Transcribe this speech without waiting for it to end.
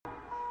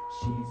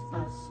She's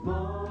a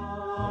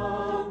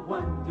small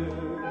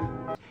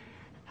wonder.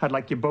 I'd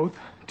like you both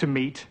to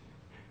meet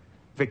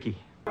Vicky.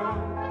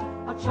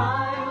 A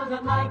child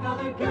unlike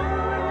other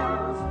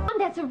girls.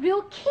 That's a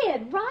real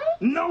kid, right?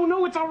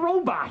 No, it's a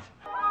robot.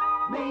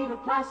 Made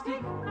of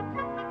plastic.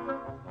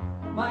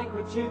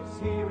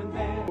 Microchips here and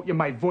there.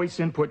 My voice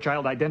input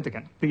child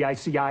identicant.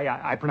 VICI,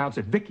 I pronounce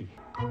it Vicky.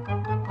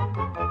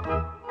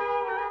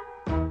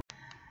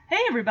 Hey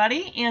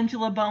everybody,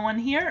 Angela Bowen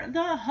here,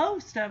 the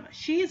host of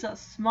She's a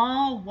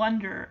Small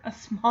Wonder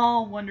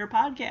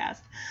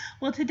podcast.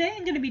 Well, today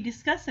I'm going to be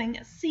discussing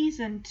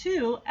Season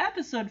 2,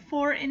 Episode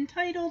 4,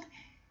 entitled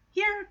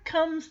Here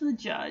Comes the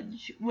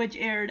Judge, which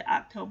aired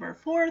October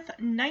 4th,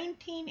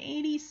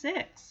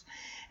 1986.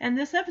 In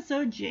this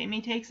episode,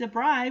 Jamie takes a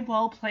bribe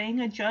while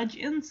playing a judge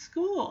in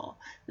school.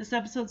 This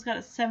episode's got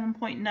a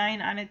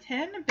 7.9 out of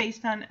 10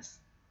 based on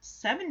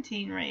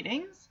 17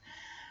 ratings.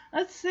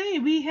 Let's see,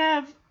 we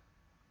have...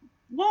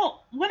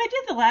 Well, when I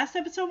did the last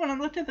episode, when I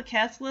looked at the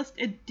cast list,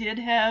 it did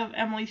have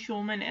Emily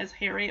Schulman as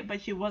Harriet,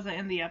 but she wasn't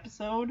in the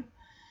episode.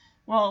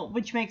 Well,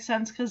 which makes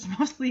sense because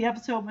most of the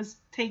episode was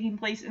taking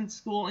place in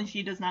school and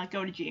she does not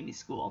go to Jamie's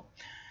school.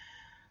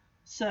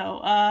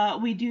 So,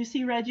 we do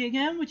see Reggie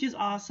again, which is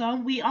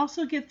awesome. We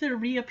also get the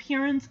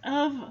reappearance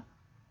of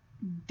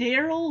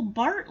Daryl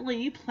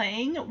Bartley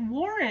playing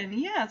Warren.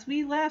 Yes,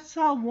 we last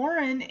saw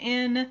Warren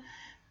in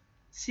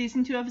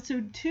Season 2,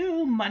 Episode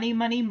 2, Money,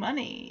 Money,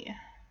 Money.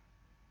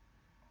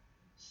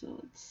 So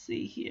let's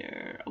see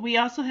here. We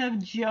also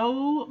have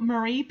Jo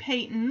Marie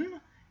Payton,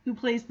 who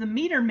plays the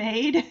meter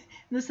maid in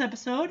this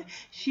episode.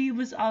 She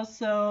was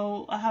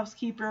also a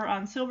housekeeper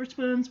on Silver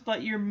Spoons,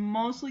 but you're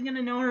mostly going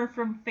to know her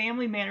from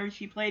Family Matters.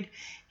 She played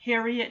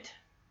Harriet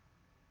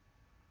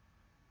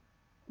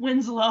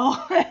Winslow.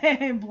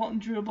 I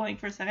drew a blank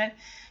for a second.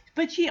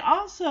 But she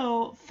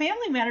also,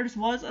 Family Matters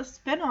was a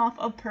spinoff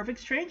of Perfect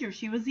Strangers.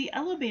 She was the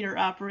elevator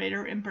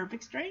operator in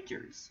Perfect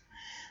Strangers.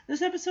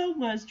 This episode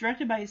was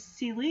directed by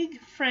Selig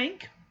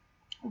Frank,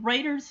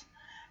 writers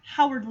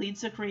Howard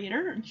Leeds, the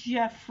creator,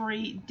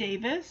 Jeffrey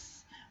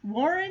Davis,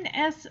 Warren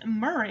S.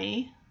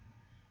 Murray,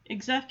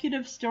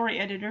 executive story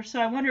editor. So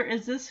I wonder,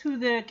 is this who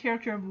the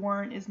character of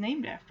Warren is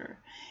named after?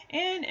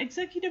 And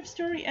executive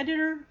story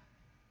editor,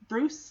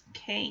 Bruce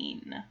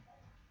Kane.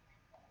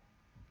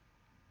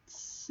 Let's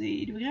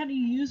see, do we got any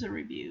user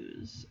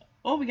reviews?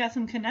 Oh, we got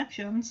some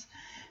connections.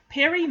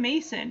 Perry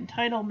Mason,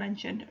 title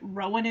mentioned.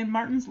 Rowan and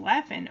Martin's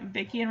laughing.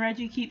 Vicky and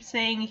Reggie keep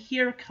saying,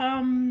 "Here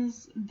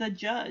comes the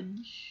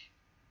judge."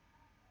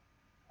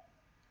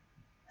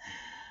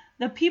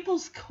 The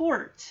People's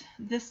Court.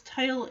 This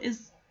title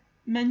is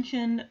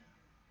mentioned.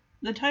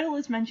 The title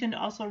is mentioned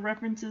also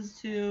references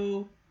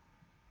to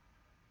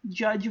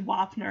Judge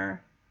Wapner.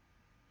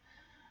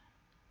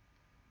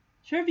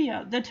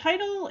 Trivia. The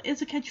title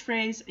is a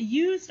catchphrase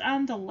used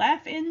on The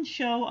Laugh-In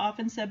Show,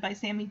 often said by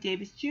Sammy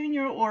Davis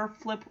Jr. or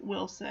Flip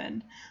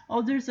Wilson.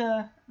 Oh, there's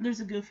a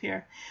goof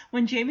here.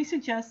 When Jamie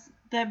suggests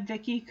that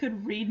Vicky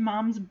could read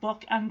Mom's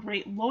book on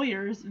great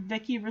lawyers,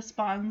 Vicky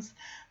responds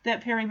that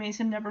Perry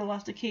Mason never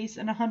lost a case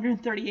in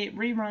 138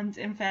 reruns.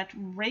 In fact,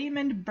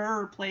 Raymond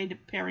Burr played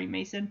Perry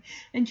Mason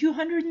in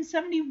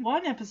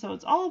 271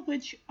 episodes, all of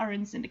which are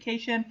in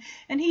syndication,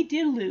 and he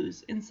did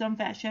lose, in some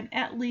fashion,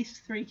 at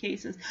least 3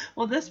 cases.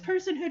 Well, this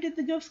person who did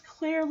the goofs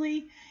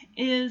clearly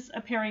is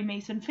a Perry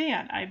Mason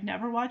fan. I've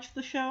never watched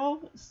the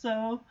show,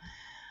 so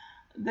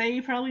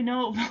they probably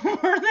know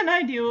more than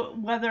I do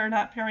whether or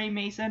not Perry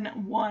Mason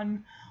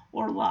won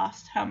or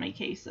lost how many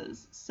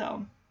cases.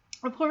 So,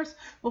 of course,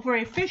 before I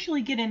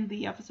officially get into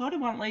the episode, I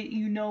want to let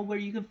you know where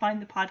you can find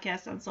the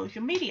podcast on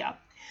social media.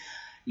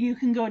 You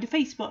can go to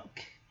Facebook.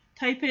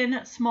 Type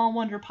in Small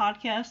Wonder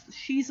Podcast.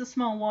 She's a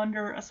Small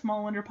Wonder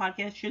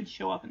podcast should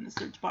show up in the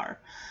search bar.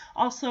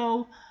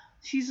 Also,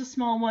 She's a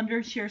Small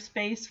Wonder shares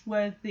space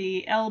with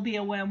the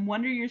LBOM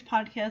Wonder Years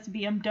podcast,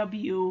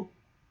 BMW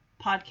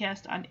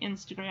podcast on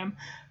Instagram.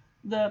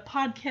 The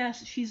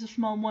podcast She's a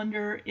Small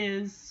Wonder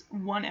is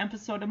 1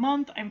 episode a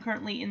month. I'm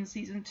currently in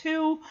season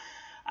 2.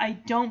 I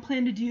don't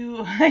plan to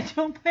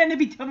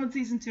be done with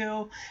season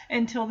 2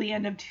 until the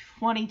end of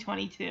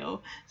 2022.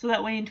 So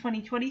that way in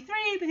 2023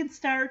 we can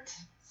start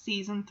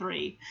season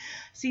 3.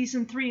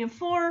 Season 3 and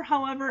 4,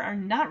 however, are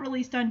not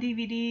released on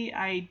DVD.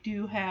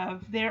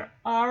 There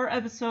are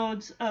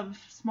episodes of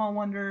Small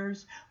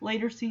Wonders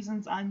later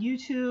seasons on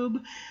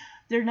YouTube.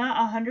 They're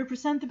not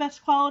 100% the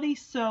best quality,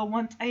 so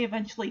once I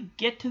eventually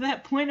get to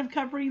that point of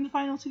covering the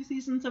final 2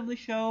 seasons of the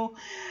show,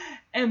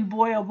 and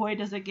boy oh boy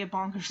does it get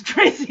bonkers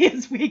crazy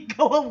as we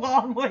go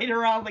along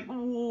later on, like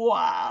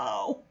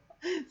wow,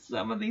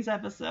 some of these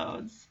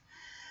episodes.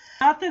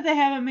 Not that they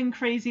haven't been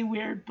crazy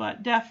weird,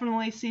 but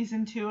definitely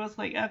season 2 is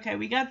like, okay,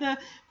 we got the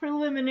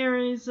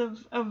preliminaries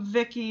of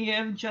Vicky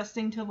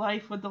adjusting to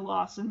life with the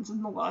Lawsons,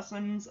 and the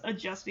Lawsons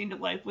adjusting to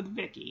life with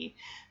Vicky.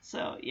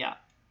 So, yeah.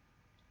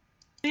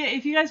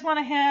 If you guys want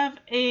to have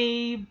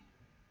a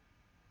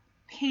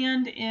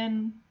hand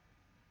in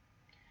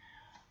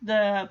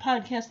the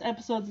podcast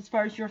episodes as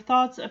far as your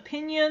thoughts,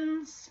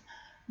 opinions,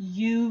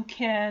 you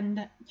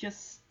can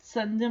just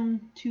send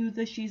them to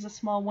the She's a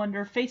Small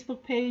Wonder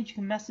Facebook page. You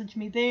can message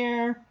me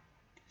there.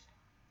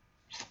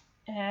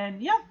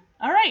 And yeah.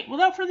 All right.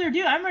 Without further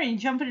ado, I'm ready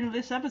to jump into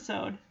this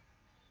episode.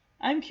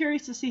 I'm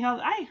curious to see how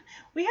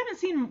we haven't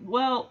seen,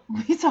 well,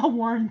 we saw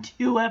Warren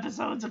 2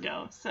 episodes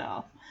ago,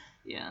 so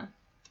yeah.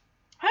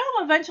 I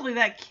hope eventually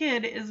that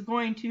kid is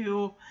going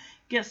to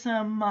get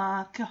some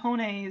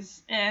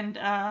cojones and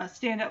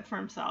stand up for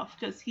himself,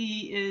 because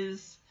he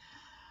is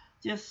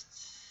just,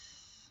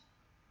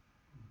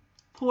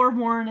 poor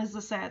Warren is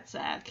a sad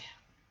sack.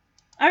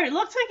 Alright,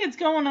 looks like it's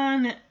going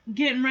on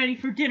getting ready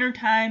for dinner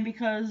time,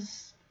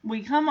 because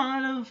we come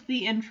out of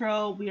the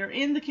intro, we are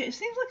in the kitchen. It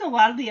seems like a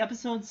lot of the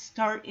episodes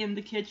start in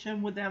the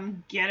kitchen with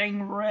them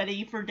getting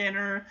ready for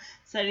dinner,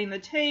 setting the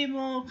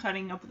table,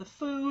 cutting up the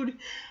food.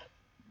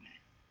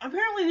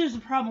 Apparently there's a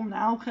problem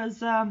now,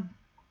 because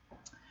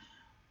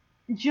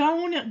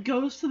Joan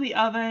goes to the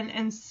oven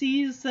and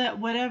sees that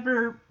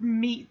whatever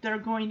meat they're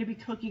going to be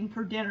cooking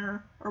for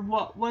dinner, or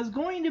what was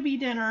going to be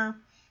dinner,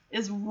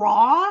 is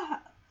raw.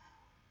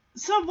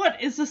 So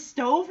what, is the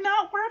stove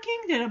not working?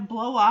 Did it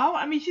blow out?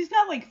 I mean, she's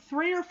got like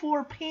 3 or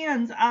 4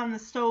 pans on the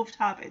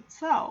stovetop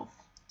itself.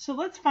 So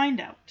let's find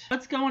out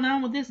what's going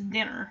on with this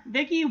dinner.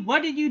 Vicky,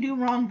 what did you do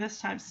wrong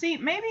this time? See,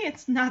 maybe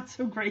it's not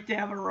so great to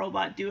have a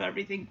robot do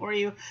everything for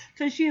you,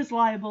 because she is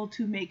liable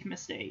to make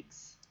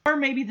mistakes. Or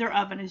maybe their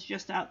oven is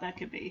just out, that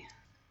could be.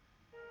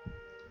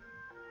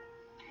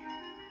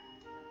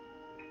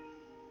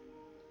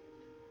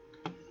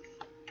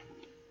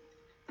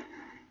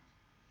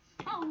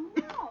 Oh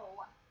no!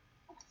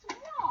 What's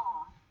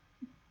wrong?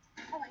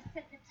 Oh, I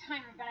set the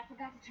timer, but I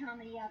forgot to turn on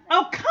the oven.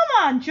 Oh, come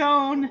on,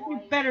 Joan!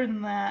 You're better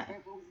than that. There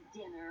goes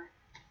dinner.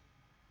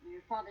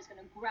 Your father's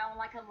gonna growl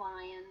like a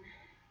lion.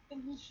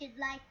 Then he should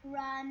like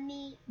raw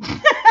meat. Wait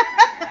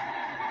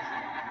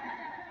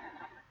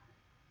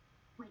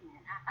a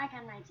minute, I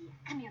got an idea.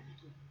 Come here,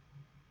 Vicky.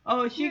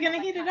 Oh, is she Here's gonna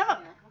what heat it I up?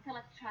 thought. So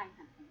let's try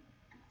something.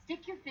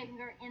 Stick your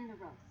finger in the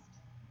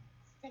roast.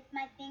 Stick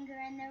my finger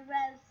in the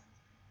roast.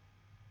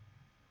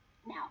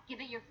 Now, give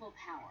it your full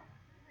power.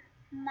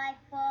 My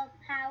full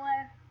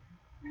power.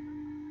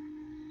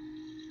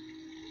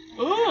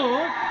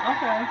 Ooh,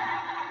 okay.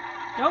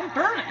 Don't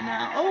burn it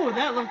now. Oh,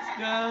 that looks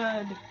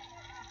good.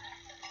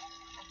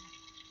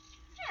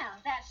 Now,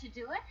 that should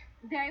do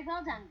it. Very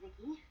well done,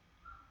 Vicky.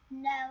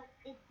 No,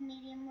 it's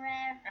medium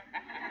rare.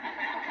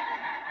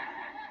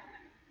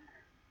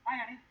 Hi,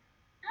 honey.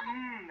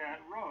 That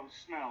roast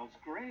smells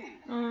great.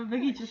 Oh,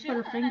 Vicky just put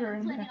her finger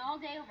in I've been there. slaving all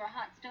day over a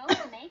hot stove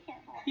to make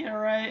it. Yeah,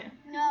 right.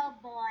 No,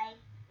 boy.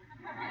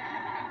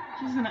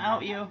 She's gonna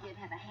out you. Did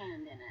have a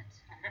hand in it.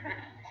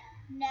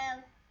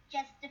 No,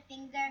 just a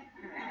finger.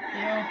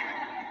 Yeah.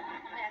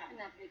 That's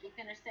enough, Vicky.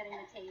 Finish setting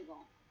the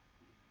table.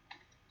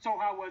 So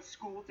how was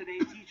school today,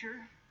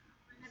 teacher?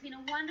 Having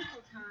a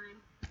wonderful time.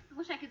 I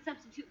wish I could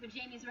substitute for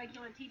Jamie's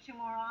regular teacher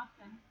more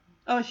often.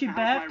 Oh, is she How's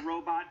back? my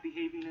robot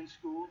behaving in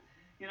school?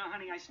 You know,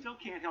 honey, I still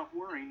can't help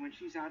worrying when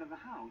she's out of the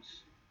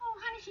house. Oh,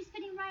 honey, she's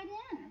fitting right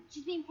in.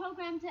 She's being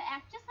programmed to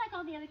act just like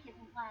all the other kids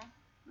in class.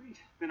 Great.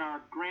 Then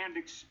our grand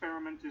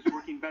experiment is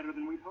working better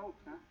than we'd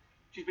hoped, huh?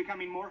 She's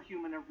becoming more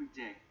human every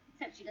day.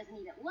 Except she doesn't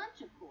eat at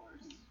lunch, of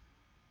course.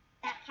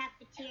 That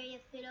cafeteria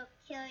food will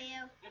kill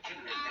you.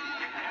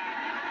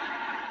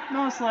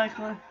 Most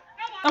likely.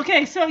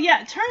 Okay, so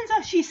yeah, it turns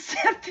out she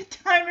set the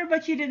timer,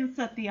 but she didn't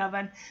set the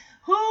oven.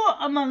 Who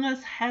among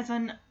us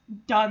hasn't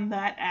done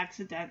that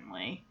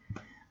accidentally?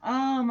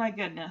 Oh my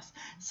goodness.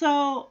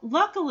 So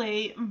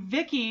luckily,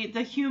 Vicky,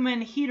 the human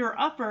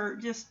heater-upper,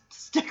 just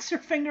sticks her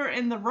finger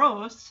in the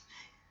roast,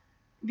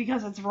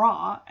 because it's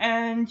raw,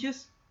 and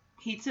just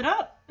heats it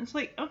up. It's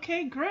like,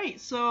 okay,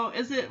 great. So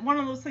is it one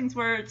of those things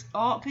where it's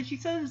all, because she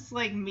says it's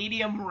like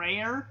medium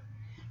rare,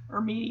 or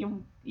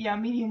medium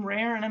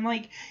rare, and I'm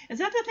like, is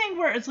that the thing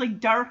where it's like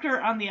darker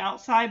on the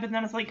outside, but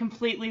then it's like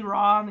completely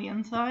raw on the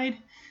inside?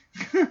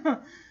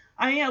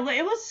 I mean,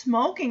 it was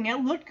smoking. It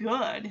looked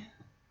good.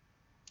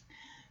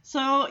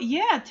 So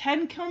yeah,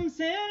 Ted comes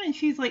in and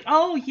she's like,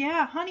 "Oh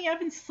yeah, honey, I've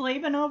been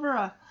slaving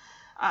over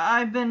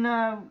I've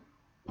been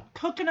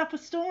cooking up a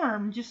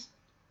storm, just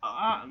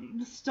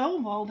the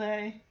stove all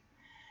day."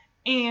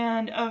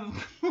 And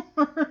of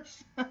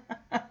course,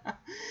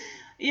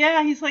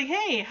 yeah, he's like,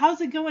 "Hey,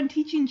 how's it going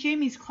teaching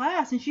Jamie's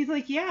class?" And she's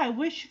like, "Yeah, I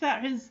wish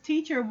that his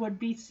teacher would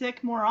be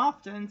sick more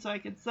often so I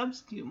could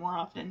substitute more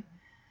often."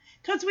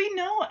 Because we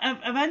know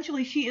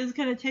eventually she is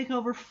going to take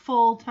over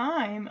full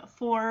time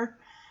for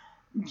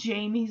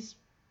Jamie's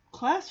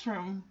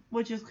classroom,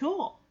 which is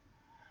cool.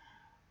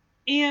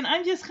 And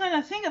I'm just kind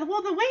of thinking,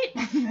 well, the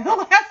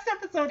last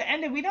episode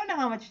ended. We don't know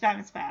how much time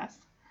has passed.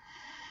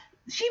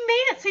 She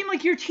made it seem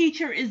like your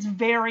teacher is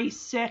very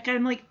sick. And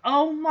I'm like,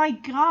 oh my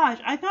gosh.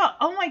 I thought,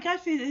 oh my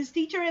gosh, his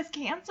teacher has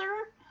cancer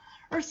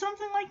or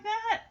something like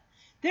that.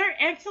 There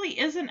actually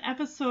is an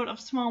episode of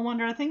Small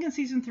Wonder, I think in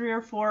season 3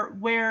 or 4,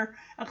 where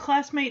a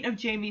classmate of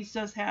Jamie's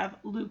does have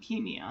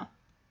leukemia.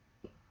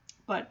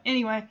 But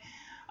anyway,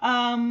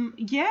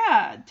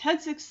 yeah,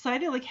 Ted's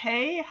excited, like,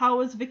 hey,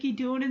 how is Vicky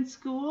doing in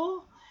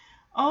school?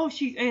 oh,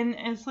 and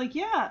it's like,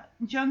 yeah,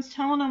 John's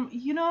telling him,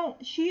 you know,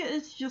 she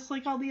is just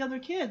like all the other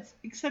kids,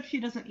 except she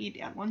doesn't eat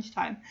at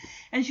lunchtime.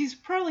 And she's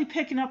probably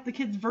picking up the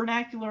kids'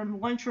 vernacular in the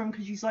lunchroom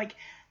because she's like,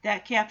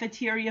 that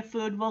cafeteria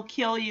food will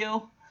kill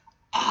you.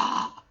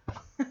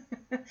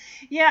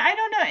 Yeah, I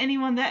don't know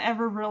anyone that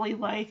ever really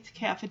liked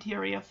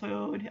cafeteria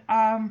food.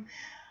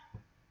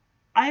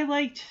 I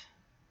liked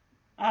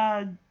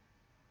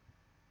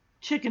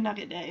chicken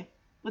nugget day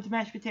with the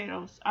mashed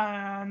potatoes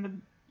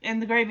and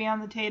the gravy on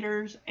the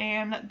taters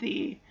and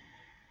the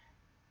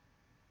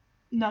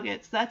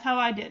nuggets. That's how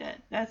I did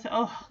it.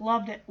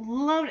 Loved it.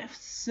 Loved it.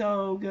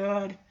 So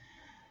good.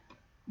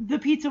 The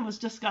pizza was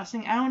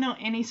disgusting. I don't know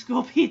any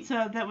school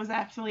pizza that was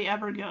actually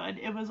ever good.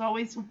 It was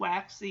always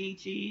waxy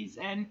cheese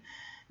and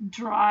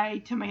dry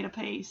tomato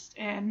paste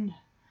and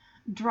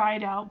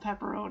dried out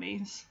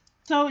pepperonis.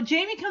 So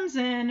Jamie comes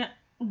in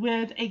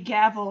with a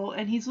gavel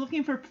and he's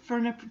looking for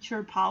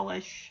furniture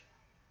polish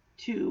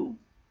to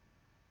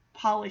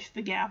polish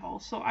the gavel.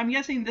 So I'm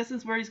guessing this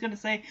is where he's going to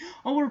say,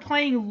 oh, we're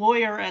playing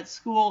lawyer at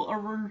school,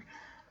 or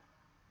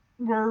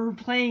we're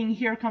playing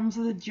Here Comes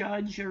the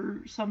Judge,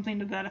 or something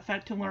to that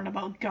effect, to learn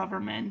about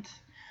government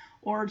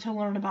or to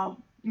learn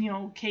about, you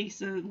know,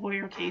 cases,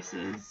 lawyer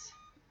cases.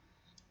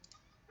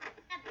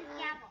 That's the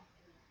gavel.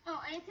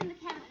 Oh, it's in the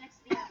cabinet next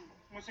to the oven.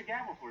 What's a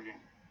gavel for, Jane?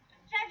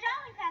 Judge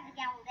always has a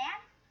gavel, Dad.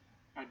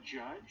 A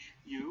judge?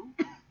 You?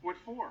 What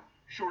for?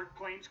 Short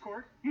claims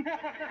court?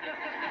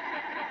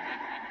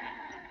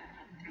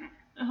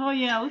 Oh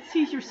yeah, let's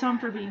teach your son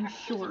for being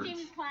short. Teaching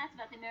Jamie's class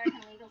about the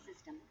American legal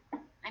system.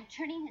 I'm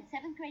turning his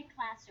 7th grade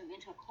classroom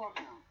into a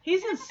courtroom.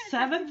 He's in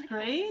 7th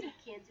grade?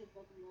 Kids who've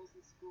broken rules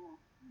in school.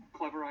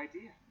 Clever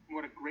idea.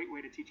 What a great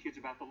way to teach kids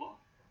about the law.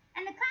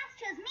 And the class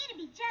chose me to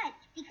be judge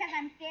because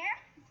I'm fair,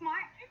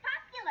 smart, and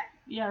popular.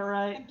 Yeah,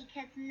 right. And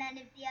because none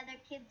of the other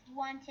kids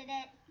wanted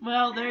it.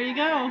 Well, there you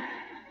go.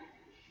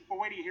 But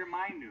wait till you hear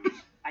my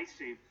news. I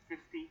saved $50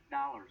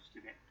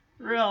 today.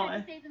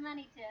 Really? Save the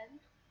money, Ted.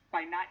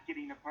 By not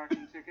getting a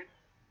parking ticket.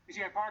 You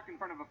see, I parked in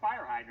front of a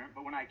fire hydrant,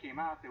 but when I came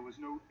out, there was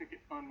no ticket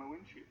on my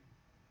windshield.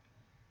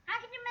 How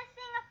could you miss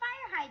seeing a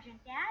fire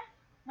hydrant, Dad?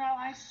 Well,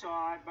 I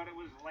saw it, but it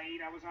was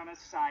late. I was on a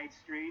side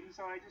street, and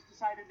so I just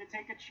decided to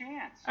take a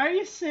chance. Are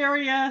you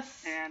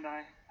serious? And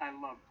I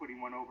love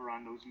putting one over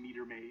on those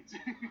meter maids.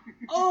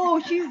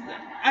 Oh,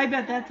 I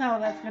bet that's how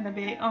that's gonna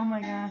be. Oh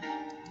my gosh.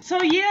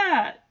 So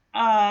yeah,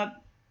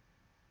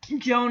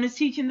 Joan is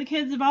teaching the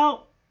kids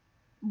about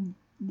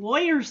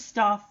lawyer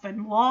stuff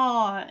and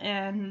law,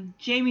 and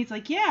Jamie's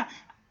like, yeah,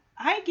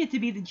 I get to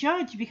be the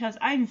judge because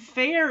I'm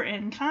fair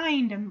and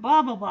kind and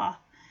blah blah blah.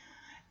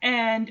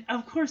 And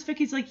of course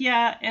Vicky's like,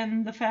 yeah,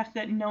 and the fact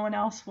that no one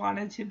else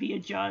wanted to be a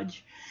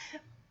judge.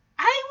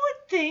 I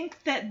would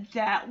think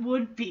that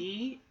would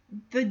be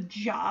the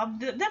job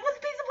that would be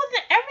the one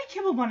that every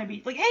kid would want to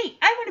be. Like, hey,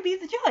 I want to be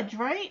the judge,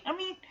 right? I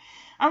mean,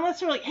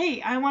 unless they're like,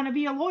 hey, I want to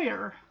be a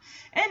lawyer.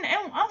 And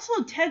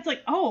also Ted's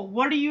like, oh,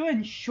 what are you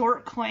in,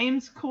 short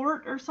claims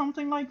court or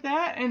something like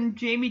that? And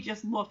Jamie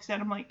just looks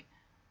at him like,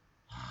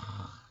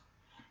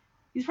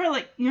 he's probably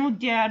like, you know,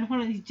 Dad,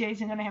 one of these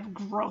days I'm going to have a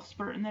growth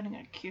spurt and then I'm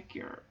going to kick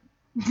your...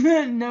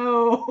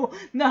 No.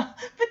 But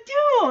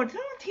dude,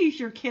 don't teach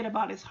your kid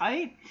about his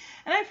height.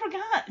 And I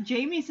forgot,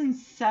 Jamie's in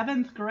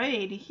 7th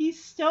grade. He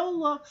still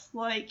looks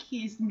like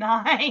he's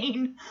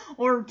 9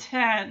 or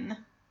 10.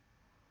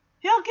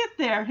 He'll get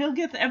there.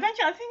 Eventually,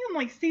 I think in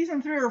like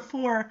season 3 or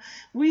 4,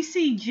 we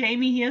see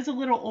Jamie. He is a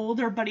little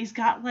older, but he's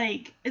got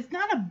like, it's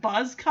not a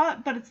buzz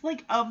cut, but it's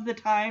like of the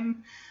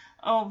time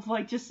of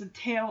like just the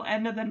tail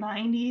end of the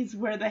 90s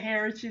where the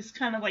hair is just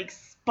kind of like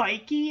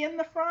spiky in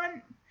the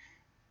front.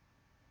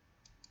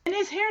 And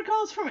his hair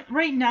goes from,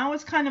 right now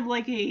it's kind of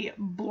like a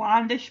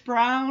blondish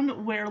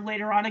brown, where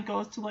later on it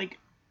goes to like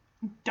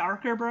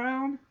darker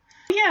brown.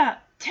 Yeah,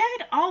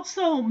 Ted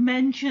also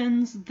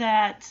mentions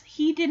that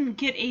he didn't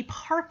get a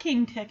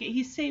parking ticket.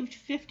 He saved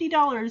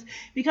 $50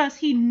 because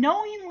he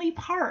knowingly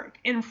parked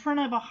in front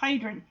of a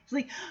hydrant. He's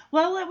like,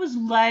 well, it was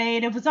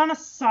late, it was on a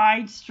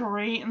side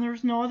street, and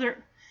there's no other...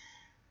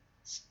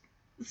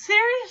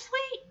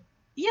 Seriously?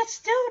 You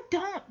still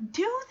don't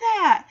do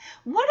that.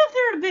 What if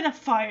there had been a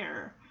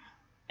fire?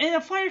 And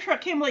a fire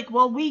truck came like,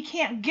 well, we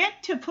can't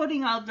get to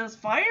putting out this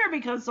fire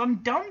because some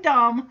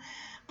dum-dum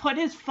put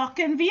his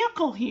fucking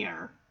vehicle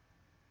here.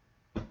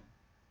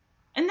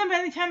 And then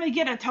by the time they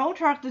get a tow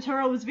truck to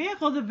tow his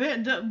vehicle,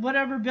 the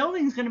whatever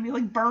building's going to be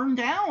like burned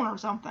down or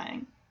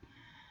something.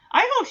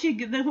 I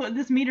hope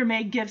this meter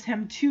maid gives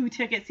him 2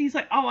 tickets. He's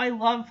like, oh, I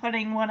love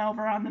putting one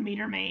over on the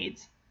meter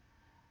maids.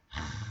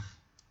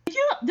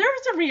 There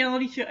was a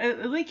reality show.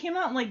 It came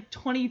out in like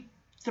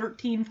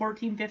 2013,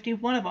 14, 15,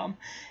 one of them.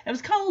 It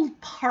was called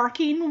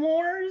Parking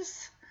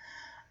Wars.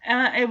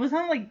 It was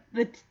on like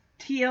the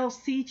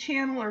TLC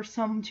channel or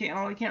some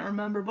channel, I can't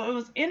remember. But it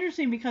was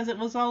interesting because it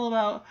was all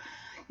about,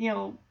 you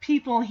know,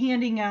 people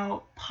handing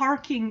out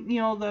parking,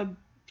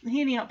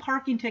 handing out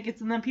parking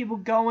tickets, and then people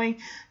going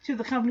to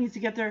the companies to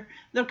get their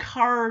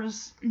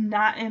cars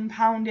not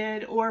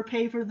impounded or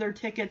pay for their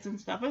tickets and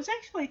stuff. It was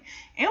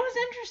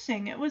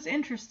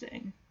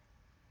interesting.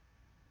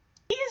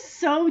 He's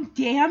so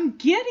damn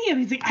giddy.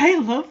 He's like, I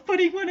love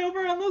putting one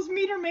over on those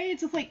meter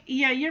maids. It's like,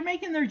 yeah, you're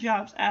making their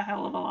jobs a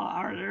hell of a lot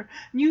harder.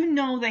 You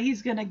know that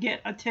he's gonna get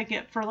a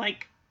ticket for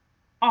like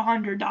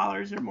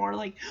 $100 or more.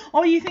 Like,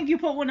 oh, you think you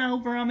put one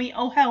over on me?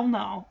 Oh, hell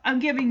no. I'm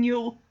giving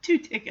you 2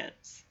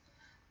 tickets.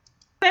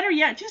 Better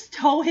yet, just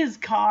tow his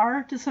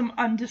car to some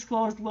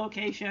undisclosed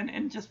location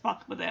and just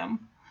fuck with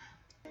him.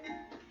 Vicky,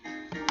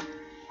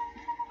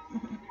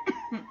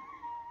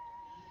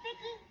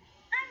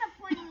 I'm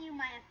appointing you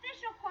my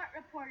official court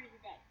reporter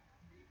today.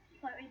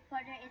 Court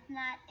reporter is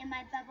not in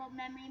my bubble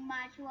memory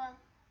module.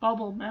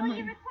 Bubble Well, memory.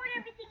 you record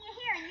everything you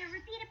hear and you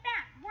repeat it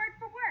back, word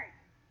for word.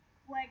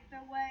 Word for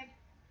word.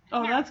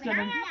 Oh, Now, that's when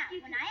gonna...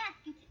 when I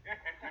ask you to...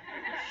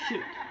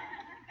 Shoot.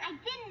 I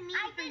didn't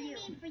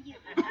mean for you.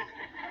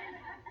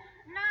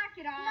 Knock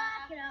it off.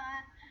 Knock it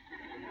off.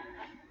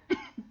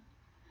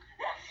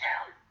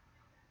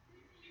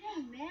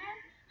 Hey, man.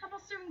 How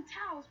about serving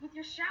towels with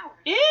your shower?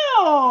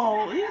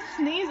 Ew! You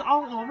sneeze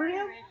all over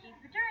him? Reggie,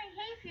 but during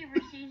hay fever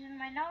season,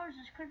 my nose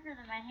is quicker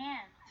than my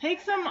hand. Take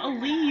some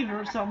leave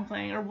or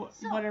something, or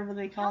whatever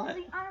they call How's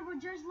it. the Honorable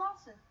Judge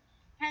Lawson?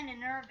 Kinda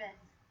nervous.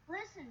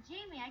 Listen,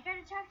 Jamie, I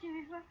gotta talk to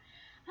you before...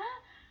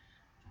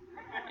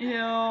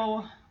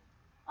 Ew.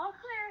 All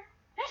clear.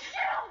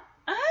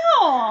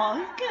 Ow!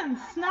 He's getting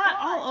snot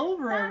all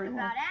over Talk everyone.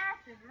 about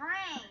acid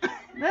rain.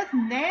 That's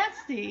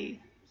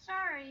nasty.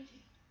 Sorry.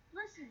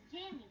 Listen,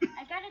 Jamie,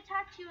 I gotta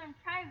talk to you in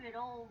private,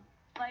 old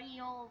buddy,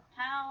 old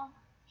pal.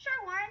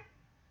 Sure, Warren.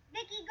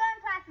 Vicky, go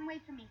in class and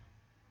wait for me.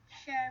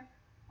 Sure,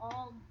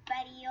 old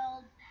buddy,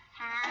 old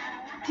pal.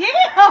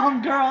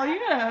 Damn, girl, you're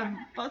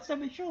gonna bust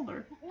up his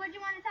shoulder. What do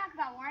you want to talk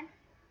about, Warren?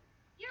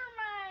 You're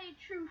my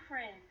true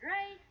friend,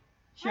 right?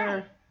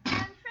 Sure.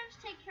 And friends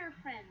take care of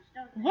friends,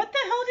 don't they? What the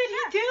hell did he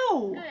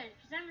do? Good,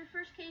 because I'm your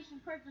first case in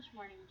court this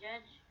morning,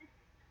 Judge.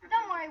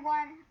 Don't worry,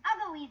 Warren. I'll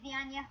go easy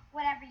on you,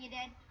 whatever you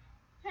did.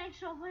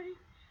 Thanks, old buddy.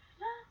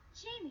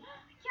 Jamie,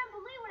 I can't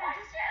believe what I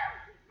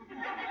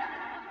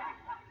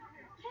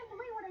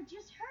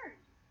just heard.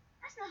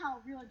 That's not how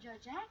a real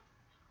judge acts.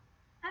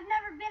 I've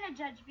never been a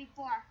judge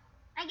before.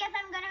 I guess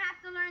I'm gonna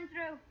have to learn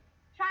through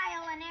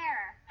trial and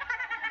error.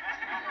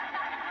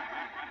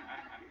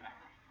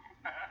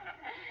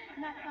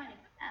 Not funny.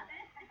 Oh.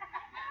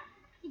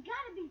 You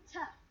gotta be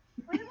tough,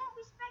 or they won't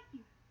respect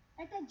you.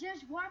 Like that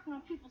Judge walking on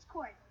people's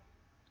court.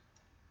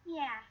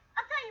 Yeah,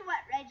 I'll tell you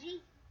what,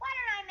 Reggie. Why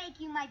don't I make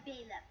you my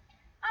bailiff?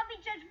 I'll be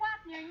Judge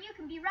Wapner and you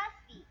can be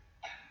Rusty.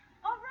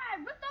 All right,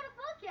 we'll throw the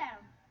book at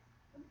him.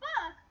 The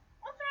book?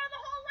 We'll throw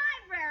the whole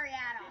library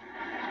at him.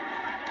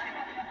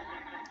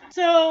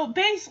 So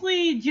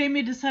basically,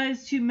 Jamie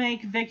decides to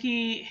make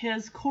Vicky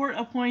his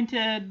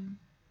court-appointed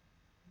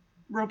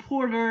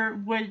reporter,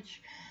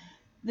 which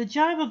the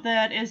job of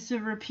that is to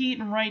repeat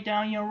and write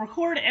down,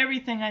 record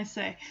everything I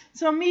say.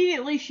 So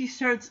immediately she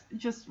starts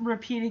just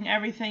repeating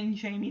everything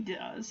Jamie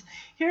does.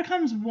 Here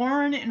comes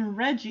Warren and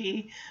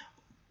Reggie.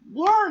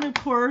 Warren, of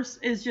course,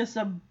 is just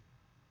a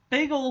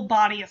big old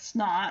body of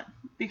snot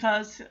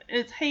because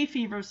it's hay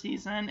fever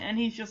season and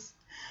he's just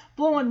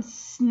blowing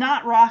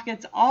snot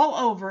rockets all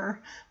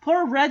over.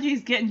 Poor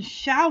Reggie's getting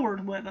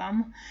showered with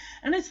them.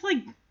 And it's like,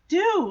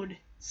 dude,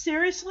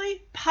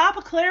 seriously? Pop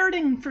a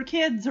Claritin for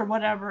kids or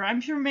whatever. I'm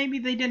sure maybe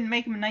they didn't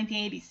make them in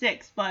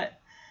 1986, but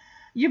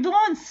you're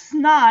blowing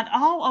snot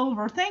all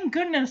over. Thank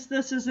goodness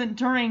this isn't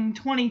during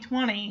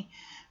 2020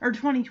 or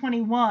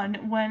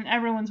 2021 when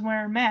everyone's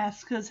wearing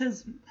masks, because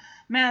his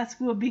mask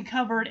would be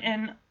covered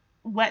in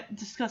wet,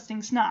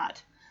 disgusting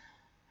snot.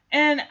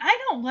 And I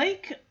don't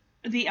like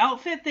the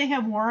outfit they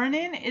have Warren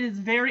in. It is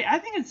I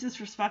think it's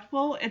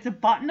disrespectful. It's a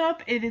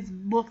button-up.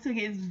 Looks like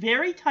it's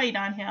very tight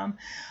on him.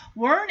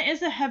 Warren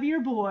is a heavier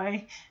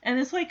boy, and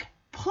it's like,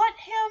 put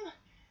him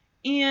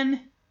in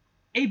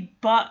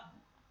not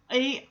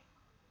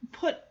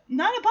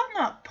a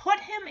button-up. Put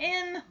him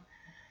in,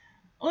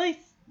 like,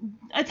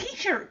 a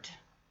t-shirt.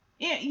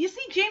 Yeah, you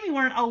see Jamie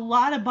wearing a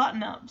lot of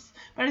button-ups,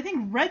 but I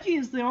think Reggie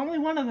is the only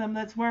one of them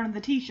that's wearing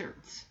the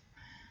t-shirts.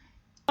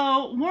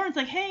 So Warren's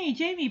like, hey,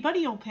 Jamie,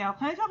 buddy old pal,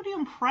 can I talk to you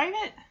in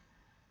private?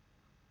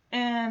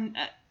 And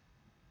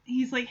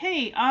he's like,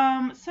 hey,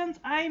 since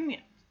I'm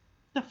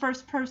the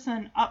first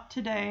person up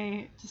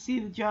today to see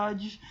the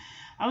judge,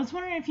 I was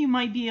wondering if you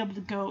might be able to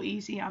go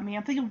easy on me.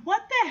 I'm thinking,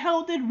 what the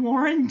hell did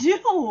Warren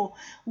do?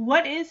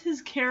 What is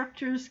his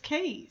character's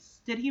case?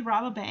 Did he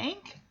rob a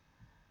bank?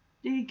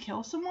 Did he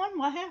kill someone?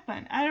 What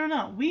happened? I don't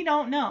know. We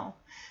don't know.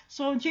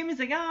 So Jamie's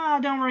like,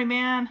 don't worry,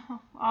 man.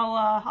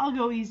 I'll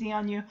go easy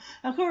on you.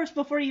 Of course,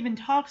 before he even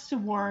talks to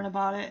Warren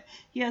about it,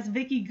 he has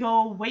Vicky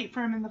go wait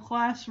for him in the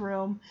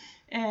classroom,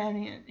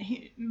 and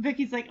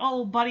Vicky's like,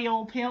 oh, buddy,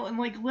 old pal, and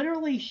like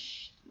literally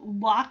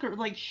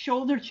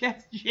shoulder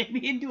checks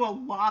Jamie into a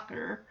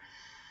locker.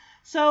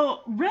 So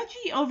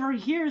Reggie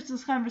overhears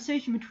this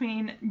conversation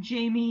between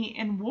Jamie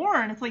and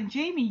Warren. It's like,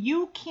 Jamie,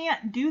 you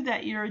can't do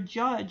that. You're a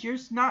judge. You're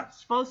not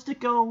supposed to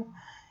go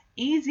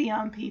easy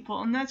on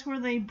people. And that's where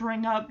they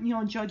bring up,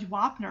 Judge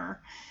Wapner.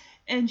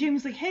 And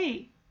Jamie's like,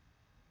 hey,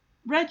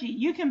 Reggie,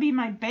 you can be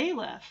my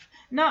bailiff.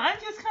 Now, I'm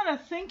just kind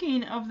of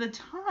thinking of the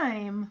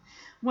time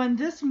when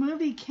this this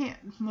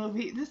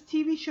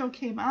TV show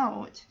came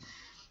out.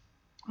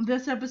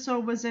 This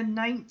episode was in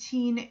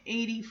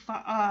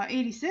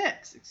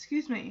 1986,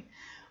 excuse me.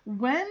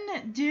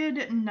 When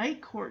did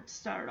Night Court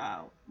start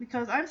out?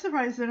 Because I'm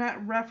surprised they're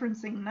not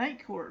referencing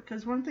Night Court,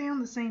 because weren't they on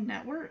the same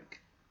network?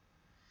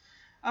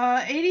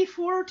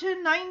 84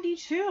 to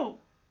 92.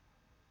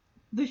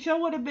 The show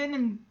would have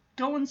been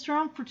going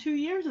strong for 2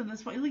 years at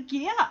this point. Like,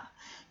 yeah,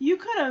 you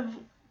could have.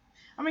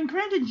 I mean,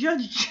 granted,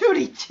 Judge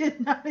Judy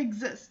did not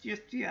exist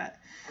just yet.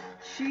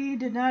 She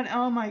did not.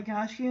 Oh my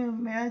gosh, can you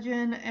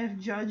imagine if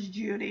Judge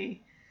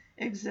Judy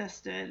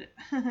existed?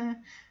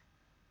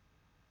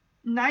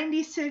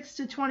 96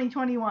 to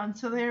 2021,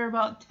 so they're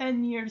about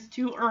 10 years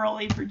too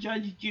early for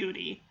Judge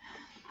Judy.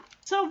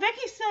 So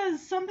Vicky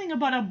says something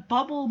about a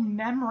bubble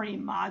memory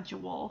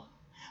module.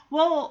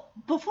 Well,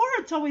 before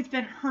it's always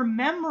been her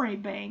memory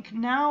bank.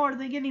 Now are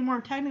they getting more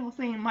technical,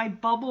 saying my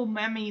bubble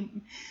memory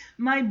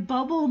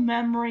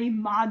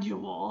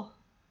module?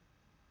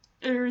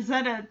 Or is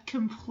that a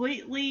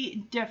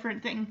completely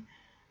different thing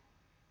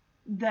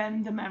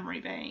than the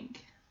memory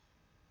bank?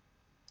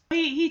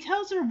 He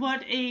tells her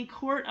what a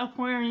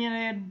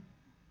court-appointed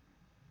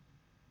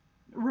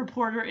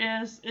reporter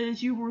is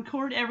you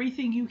record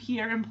everything you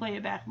hear and play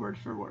it back word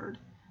for word.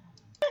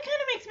 That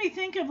kind of makes me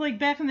think of like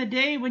back in the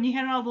day when you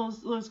had all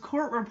those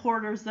court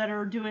reporters that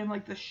are doing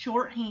like the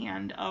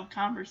shorthand of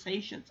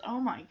conversations.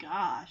 Oh my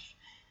gosh.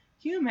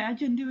 Can you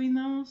imagine doing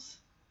those?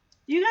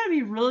 You gotta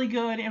be really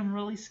good and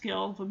really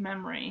skilled with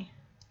memory.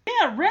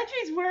 Yeah,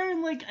 Reggie's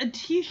wearing like a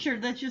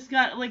t-shirt that's just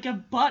got like a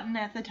button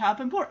at the top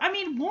and I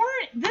mean,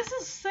 Warren, this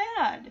is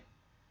sad.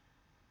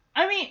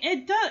 I mean,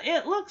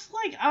 it looks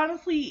like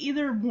honestly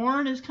either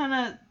Warren is kind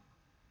of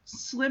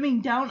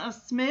slimming down a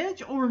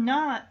smidge or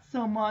not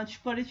so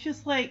much, but it's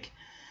just like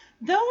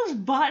those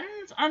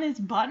buttons on his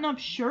button-up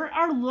shirt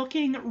are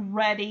looking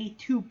ready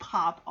to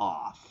pop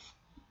off.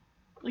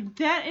 Like,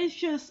 that is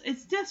just,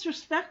 it's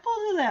disrespectful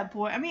to that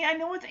boy. I mean, I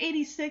know it's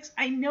 86.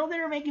 I know they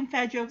were making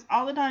fat jokes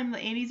all the time in the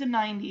 80s and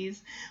 90s,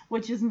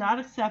 which is not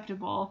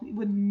acceptable.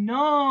 With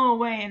no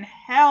way in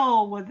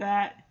hell would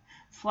that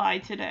fly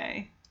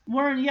today.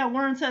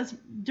 Warren says,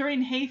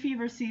 during hay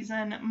fever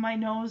season, my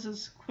nose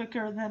is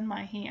quicker than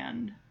my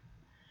hand.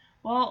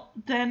 Well,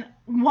 then,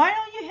 why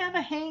don't you have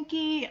a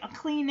hanky, a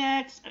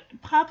Kleenex,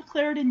 Pop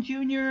Claritin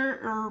Jr.,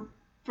 or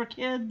for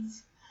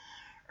kids,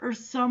 or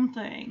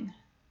something?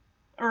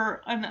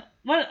 Or,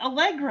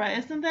 Allegra,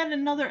 isn't that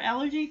another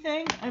allergy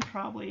thing? It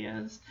probably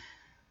is.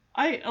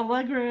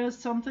 Allegra is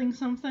something.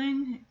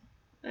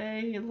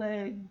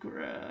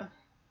 Allegra.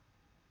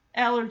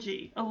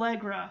 Allergy,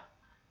 Allegra.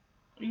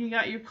 You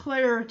got your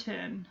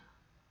Claritin.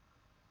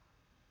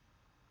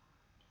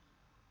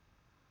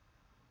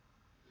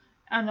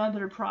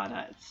 Another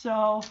product.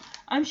 So,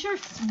 I'm sure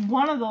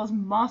one of those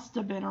must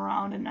have been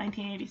around in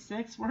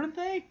 1986, weren't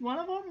they? One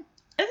of them?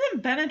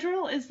 Isn't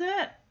Benadryl,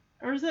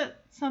 or is that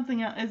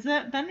something else?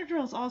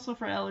 Benadryl's also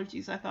for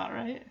allergies, I thought,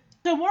 right?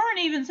 So Warren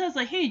even says,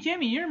 like, hey,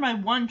 Jamie, you're my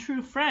one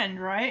true friend,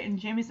 right? And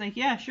Jamie's like,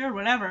 yeah, sure,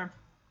 whatever.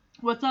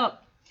 What's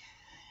up?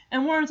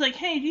 And Warren's like,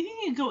 hey, do you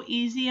think you could go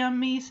easy on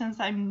me since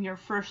I'm your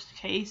first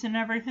case and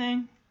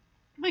everything?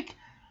 Like,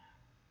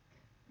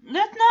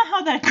 that's not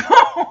how that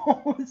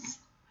goes.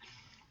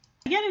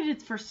 I get it,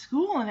 it's for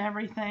school and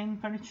everything,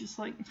 but it's just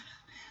like,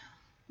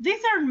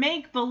 these are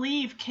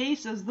make-believe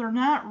cases. They're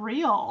not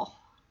real.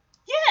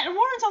 Yeah, and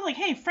Warren's all like,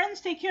 hey,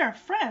 friends take care of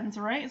friends,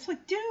 right? It's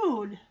like,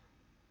 dude.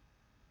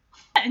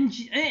 And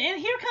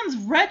here comes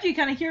Reggie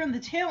kind of hearing the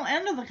tail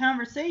end of the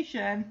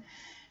conversation,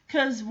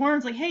 because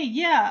Warren's like, hey,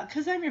 yeah,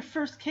 because I'm your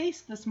first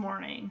case this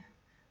morning.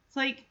 It's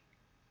like,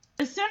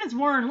 as soon as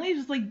Warren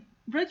leaves, it's like,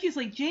 Reggie's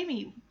like,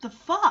 Jamie, the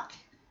fuck?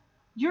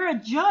 You're a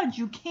judge,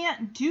 you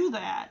can't do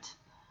that.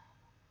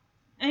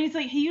 And he's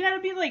like, hey, you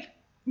gotta be like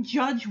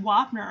Judge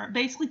Wapner,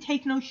 basically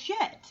take no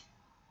shit.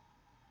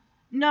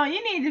 No,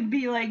 you need to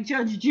be like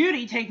Judge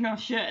Judy, take no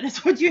shit.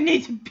 That's what you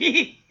need to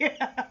be.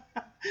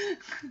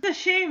 It's a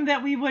shame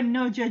that we wouldn't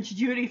know Judge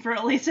Judy for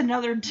at least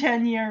another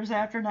 10 years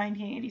after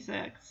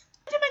 1986.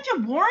 Not to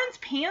mention, Warren's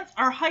pants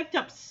are hiked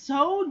up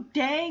so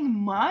dang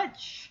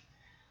much.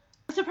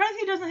 I'm surprised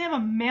he doesn't have a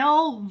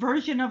male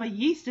version of a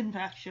yeast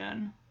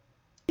infection.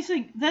 He's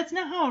like, that's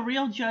not how a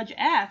real judge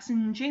acts.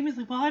 And Jamie's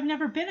like, well, I've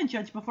never been a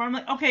judge before. I'm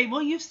like, okay,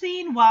 well, you've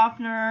seen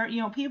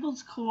Wapner,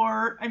 People's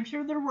Court. I'm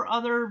sure there were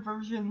other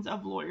versions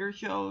of lawyer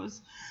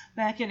shows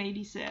back in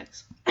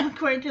 86.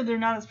 Granted, they're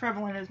not as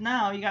prevalent as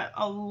now. You got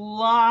a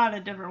lot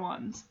of different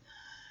ones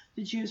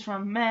to choose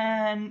from.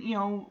 Men,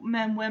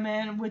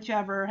 women,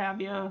 whichever have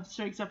you,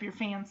 strikes up your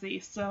fancy.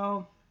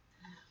 So,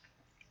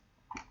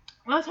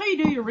 well, that's how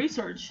you do your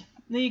research.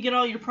 Then you get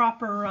all your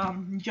proper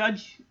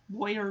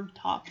judge-lawyer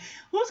talk.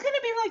 Who's going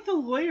to be like the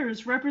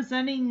lawyers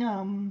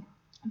representing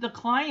the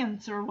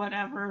clients or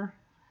whatever?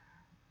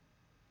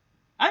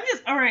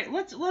 All right,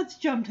 let's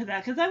jump to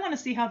that, because I want to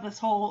see how this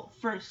whole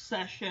first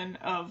session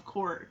of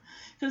court,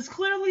 because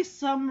clearly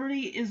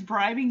somebody is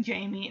bribing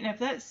Jamie, and if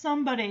that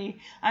somebody,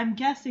 I'm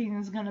guessing,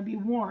 is going to be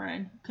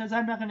Warren, because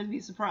I'm not going to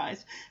be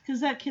surprised, because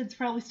that kid's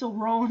probably still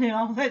rolling in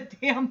all that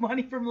damn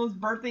money from those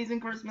birthdays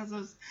and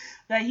Christmases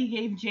that he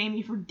gave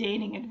Jamie for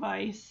dating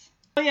advice.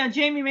 Oh yeah,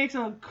 Jamie makes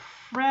a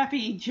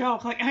crappy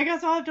joke, like, I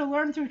guess I'll have to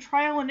learn through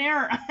trial and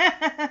error.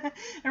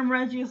 And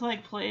Reggie's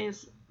like,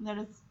 please, that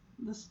is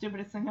the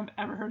stupidest thing I've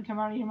ever heard come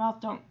out of your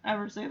mouth. Don't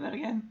ever say that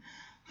again.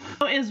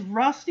 So is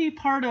Rusty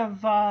part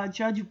of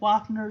Judge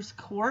Wapner's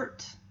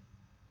court?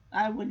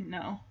 I wouldn't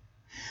know.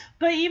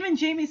 But even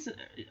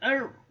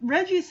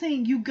Reggie's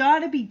saying you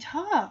gotta be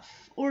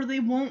tough or they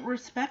won't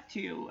respect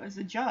you as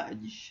a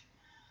judge.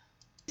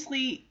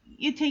 Honestly,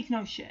 you take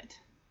no shit.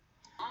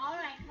 All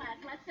right, class,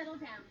 let's settle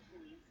down,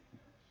 please.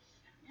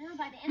 Now,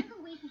 by the end of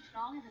the week, we should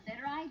all have a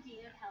better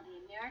idea of how the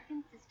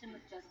American system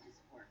of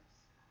justice works.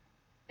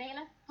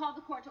 Bailiff, call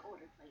the court to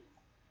order, please.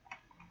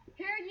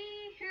 Hear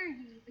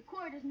ye, the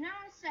court is now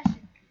in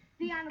session.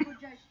 The Honorable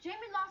Judge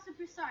Jamie Lawson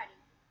presiding.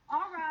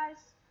 All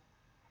rise.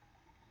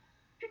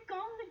 Pick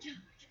on the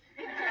judge.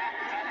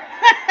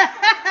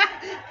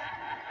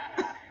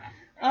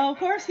 Of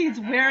course he's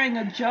wearing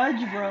a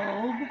judge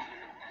robe.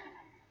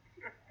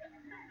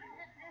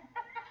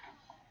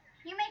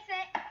 You may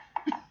sit.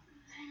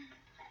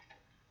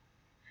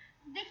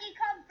 Vicky,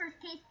 call the first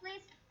case,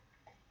 please.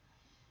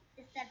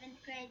 The 7th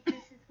grade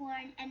versus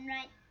Warren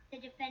Enright. The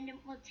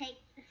defendant will take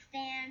the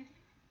stand.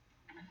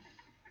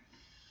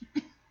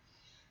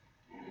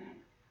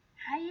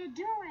 How you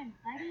doing,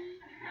 buddy?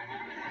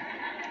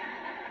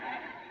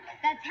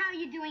 That's how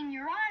you doing,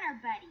 Your Honor,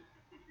 buddy.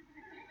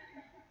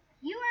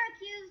 You are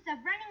accused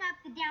of running up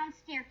the down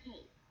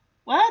staircase.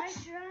 What?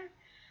 Yes, Your Honor.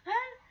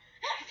 Huh?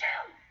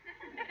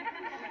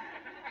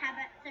 How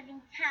about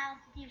serving towels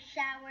with your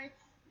showers?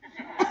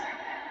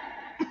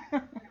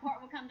 The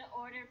court will come to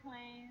order,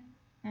 please.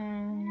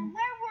 Now,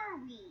 where were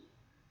we?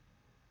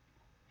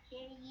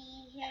 Hear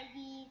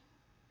ye,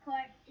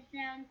 court is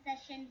now in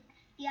session.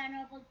 The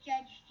Honorable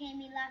Judge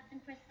Jamie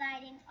Lawson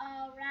presiding.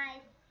 All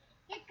rise.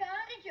 Here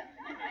comes the judge.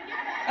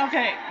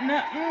 Okay, no.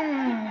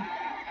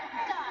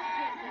 Stop.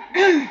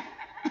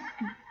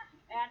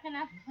 That's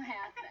enough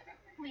class.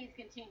 Please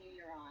continue,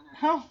 Your Honor.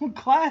 How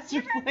class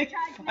You've with heard the like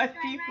charge, 5 Mr.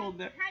 people Enright.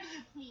 there. How do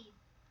you plead?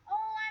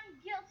 Oh, I'm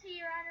guilty,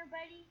 Your Honor,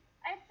 buddy.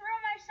 I throw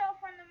myself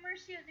on the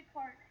mercy of the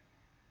court.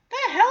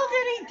 The hell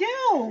did he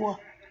do?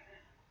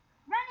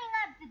 Running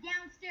up the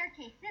down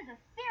staircase is a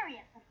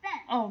serious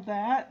offense. Oh,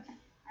 that.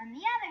 On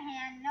the other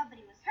hand,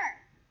 nobody was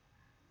hurt.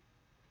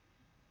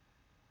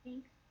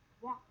 Think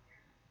walk.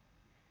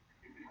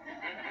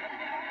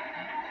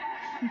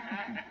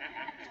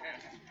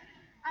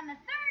 On the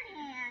third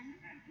hand,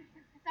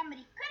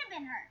 somebody could have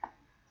been hurt.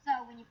 So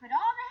when you put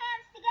all the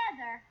hands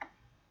together,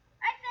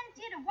 I sent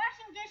you to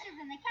washing dishes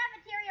in the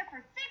cafeteria for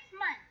 6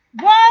 months.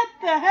 What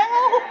the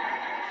hell?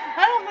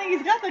 I don't think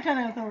he's got that kind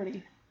of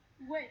authority.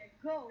 Way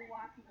to go,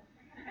 Walkie.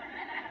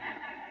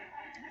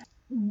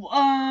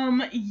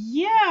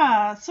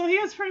 Yeah, so he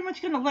was pretty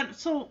much gonna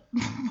so,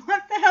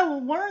 what the hell,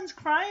 Warren's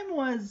crime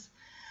was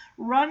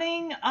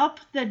running up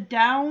the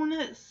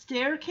down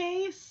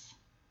staircase?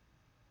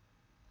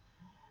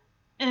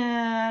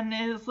 And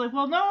it's like,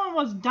 well, no one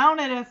was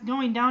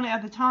going down it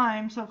at the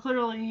time, so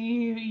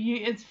clearly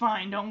it's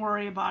fine, don't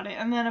worry about it.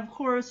 And then, of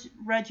course,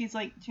 Reggie's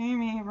like,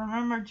 Jamie,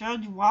 remember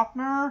Judge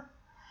Wapner?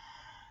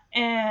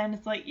 And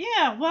it's like,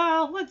 yeah,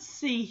 well, let's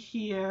see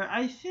here.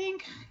 I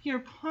think your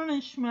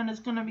punishment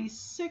is going to be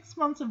 6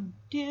 months of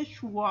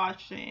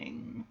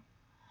dishwashing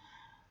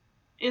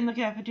in the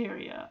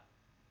cafeteria.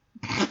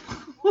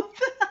 What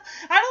the hell?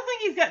 I don't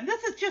think he's got,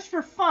 this is just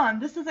for fun.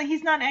 This is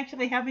he's not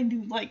actually having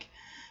to, like,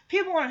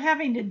 people aren't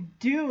having to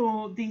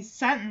do these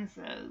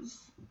sentences.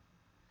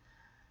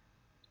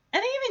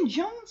 And even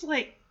Jones,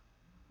 like,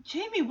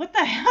 Jamie, what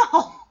the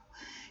hell?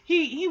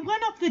 He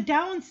went up the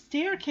down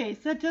staircase.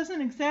 That doesn't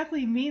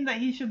exactly mean that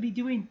he should be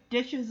doing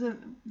dishes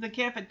in the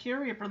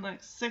cafeteria for the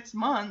next 6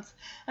 months.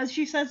 As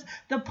she says,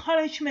 the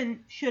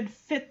punishment should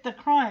fit the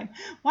crime.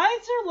 Why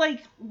is there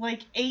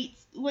like 8,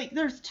 like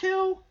there's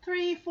 2,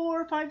 3,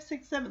 4, 5,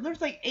 6, 7, there's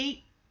like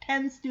 8,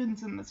 10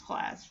 students in this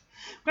class.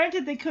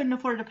 Granted, they couldn't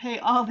afford to pay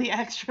all the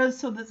extras,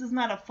 so this is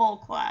not a full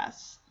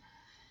class.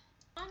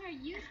 Honor,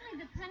 usually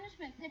the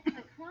punishment fits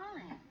the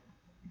crime.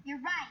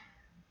 You're right.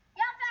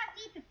 You also have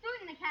to eat the food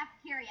in the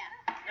cafeteria.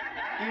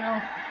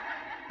 Yeah.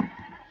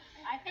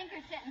 I think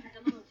your sentence is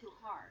a little too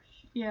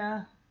harsh.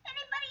 Yeah.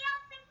 Anybody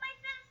else think my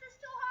sentence is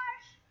too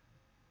harsh?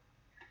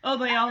 Oh,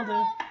 they all do.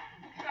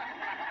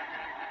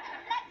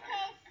 Next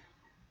case.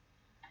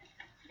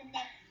 The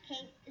next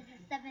case is the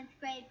 7th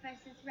grade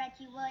versus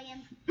Reggie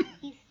Williams.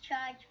 He's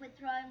charged with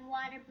throwing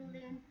water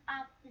balloons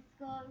off the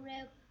school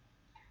roof.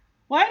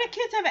 Why do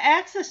kids have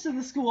access to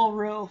the school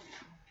roof?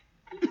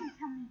 You didn't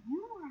tell me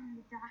you were on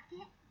the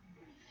docket.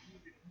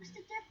 What's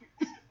the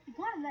difference? You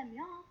gotta let me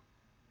off.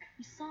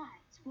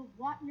 Besides, will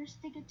Wapner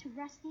stick it to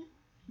Rusty?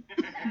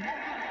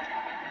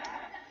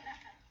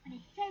 And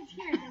it says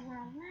here there were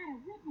a lot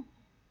of witnesses.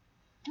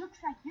 Looks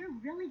like you're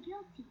really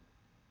guilty.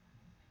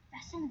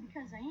 That's only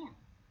because I am.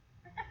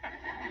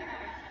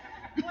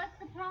 What's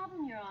the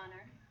problem, Your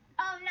Honor?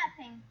 Oh,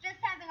 nothing.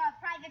 Just having a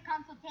private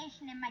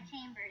consultation in my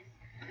chambers.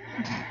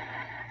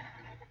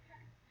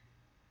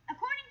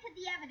 According to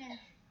the evidence,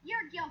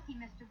 you're guilty,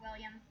 Mr.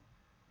 Williams.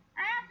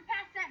 I have to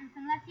pass sentence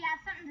unless you have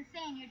something to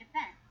say in your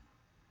defense.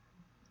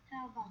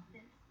 How about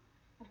this?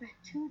 I got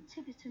 2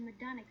 tickets to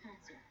Madonna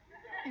concert,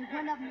 and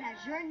one of them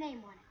has your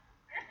name on it.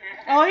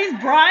 Oh, he's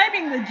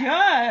bribing the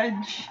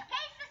judge.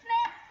 Case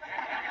dismissed.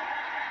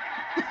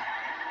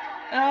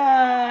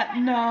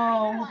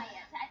 No.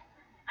 Quiet.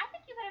 I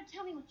think you better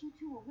tell me what you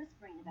two were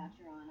whispering about,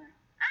 Your Honor.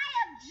 I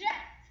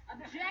object.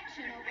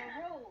 Objection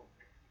overruled.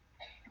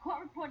 The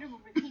court reporter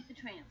will repeat the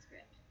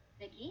transcript.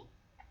 Vicky?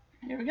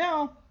 Here we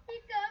go.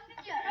 Here comes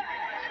the judge.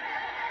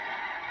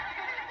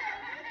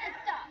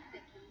 Stop,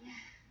 Vicky.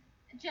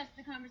 Just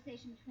the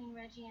conversation between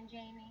Reggie and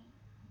Jamie.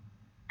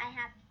 I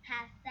have to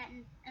pass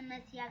sentence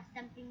unless you have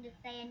something to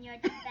say in your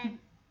defense.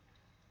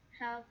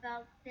 How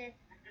about this?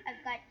 I've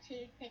got 2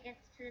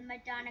 tickets to the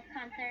Madonna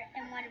concert,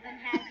 and one of them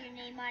has your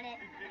name on it.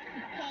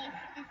 Case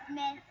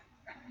dismissed.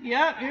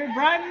 Yep, you're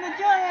bribing the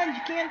judge.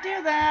 You can't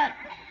do that.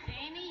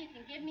 Jamie, you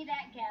can give me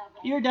that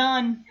gavel. You're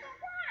done.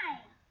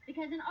 Why?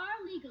 Because in our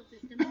legal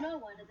system, no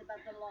one is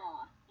above the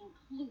law,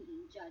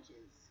 including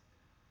judges.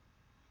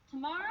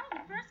 Tomorrow,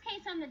 the first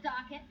case on the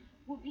docket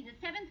will be the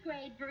 7th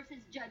grade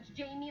versus Judge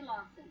Jamie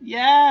Lawson.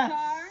 Yes.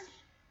 Charge,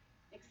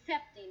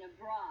 accepting a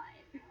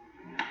bribe.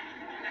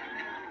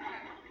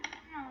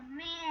 Oh,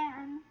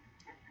 man.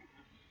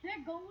 There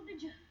goes the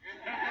judge.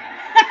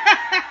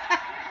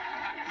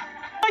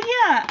 Oh,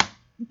 yeah.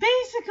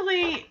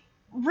 Basically,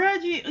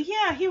 Reggie,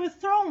 he was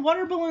throwing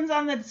water balloons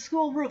on the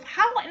school roof.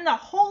 How in the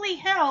holy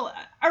hell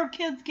are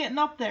kids getting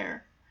up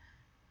there?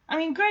 I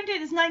mean,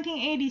 granted, it's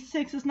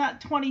 1986, it's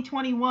not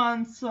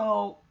 2021,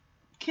 so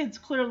kids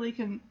clearly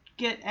can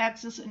get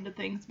access into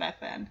things back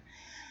then.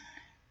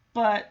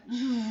 But,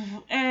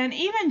 and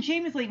even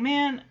Jamie's like,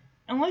 man,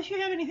 unless you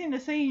have anything to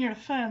say in your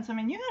defense, I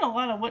mean, you got a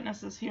lot of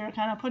witnesses here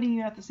kind of putting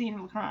you at the scene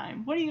of the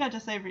crime. What do you got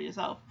to say for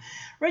yourself?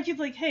 Reggie's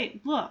like,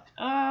 hey, look,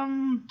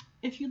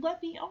 if you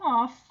let me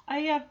off, I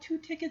have 2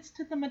 tickets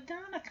to the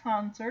Madonna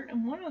concert,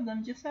 and one of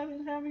them just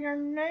happens to have your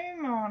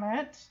name on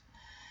it.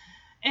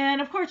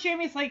 And, of course,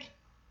 Jamie's like,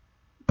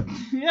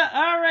 yeah,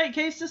 all right,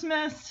 case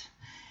dismissed.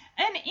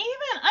 And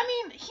even, I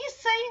mean, he's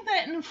saying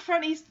that in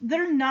front,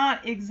 they're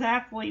not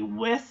exactly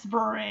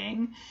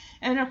whispering.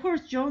 And, of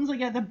course, Joan's,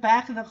 like, at the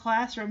back of the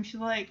classroom. She's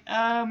like,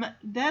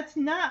 that's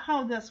not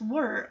how this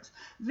works.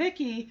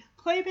 Vicky,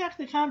 play back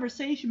the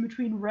conversation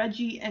between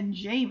Reggie and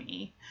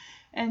Jamie.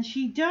 And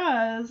she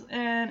does,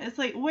 and it's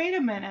like, wait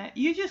a minute.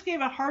 You just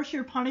gave a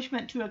harsher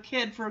punishment to a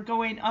kid for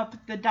going up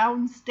the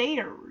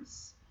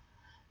downstairs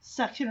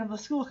section of the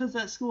school, because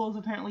that school is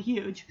apparently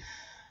huge.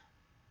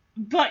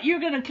 But you're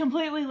going to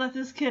completely let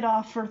this kid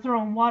off for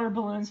throwing water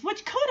balloons,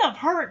 which could have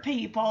hurt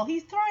people.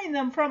 He's throwing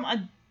them from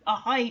a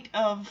height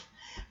of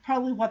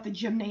probably, the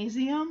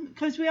gymnasium?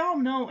 Because we all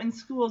know in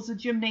schools the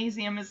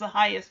gymnasium is the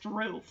highest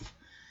roof.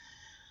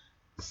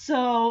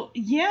 So,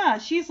 yeah,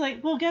 she's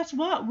like, well, guess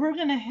what? We're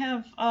going to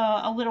have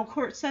a little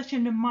court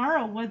session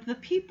tomorrow with the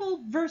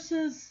people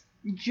versus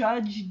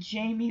Judge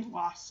Jamie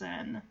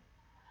Lawson.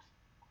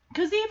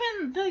 Because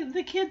even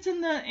the kids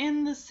in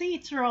the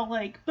seats are all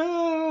like,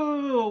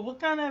 boo! What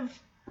kind of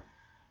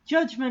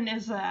judgment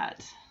is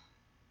that?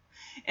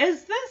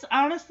 Is this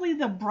honestly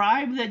the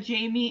bribe that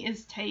Jamie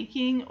is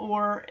taking?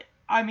 Or,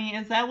 I mean,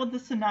 is that what the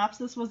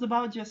synopsis was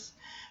about? Just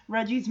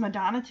Reggie's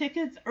Madonna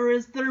tickets? Or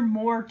is there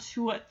more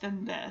to it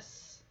than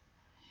this?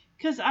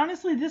 Because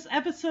honestly, this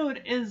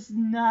episode is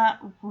not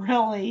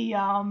really,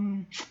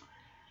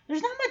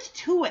 there's not much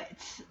to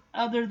it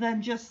other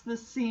than just the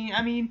scene.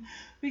 I mean,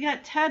 we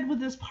got Ted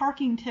with this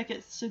parking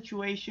ticket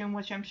situation,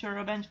 which I'm sure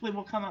eventually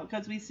will come out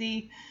because we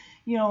see,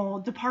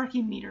 the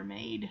parking meter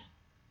maid,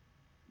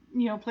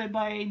 played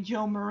by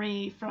Jo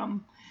Marie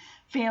from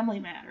Family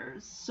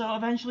Matters. So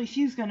eventually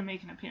she's going to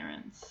make an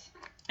appearance.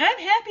 And I'm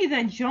happy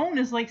that Joan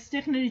is, like,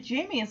 sticking to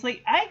Jamie. It's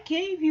like, I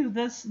gave you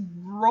this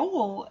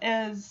role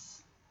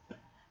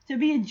to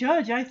be a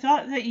judge. I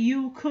thought that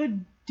you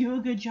could do a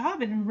good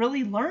job and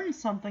really learn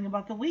something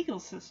about the legal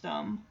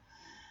system.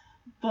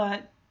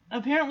 But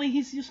apparently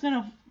he's just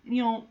gonna,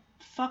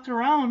 fuck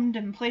around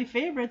and play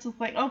favorites. It's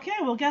like, okay,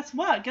 well, guess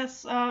what?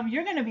 Guess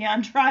you're gonna be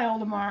on trial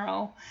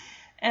tomorrow,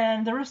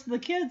 and the rest of the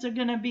kids are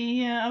gonna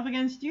be up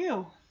against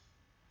you.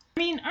 I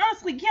mean,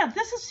 honestly, yeah,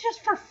 this is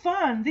just for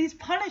fun. These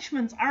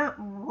punishments aren't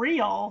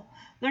real.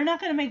 They're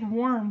not gonna make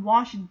Warren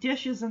wash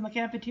dishes in the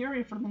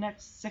cafeteria for the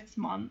next 6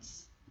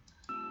 months.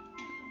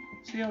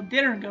 So,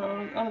 dinner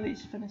goes. Oh, they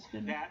just finished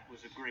dinner. That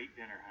was a great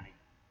dinner, honey.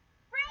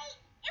 Great!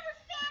 It was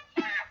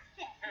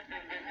fantastic!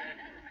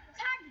 It's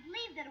hard to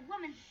believe that a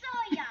woman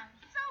so young,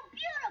 so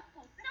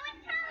beautiful, so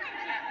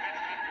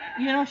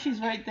intelligent. She's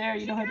right there.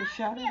 You don't have to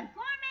shout She's at a her.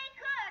 gourmet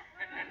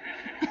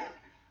cook.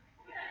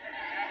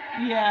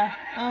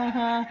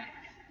 Yeah,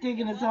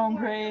 digging his own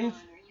grave.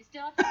 You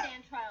still have to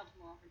stand trial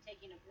tomorrow for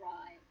taking a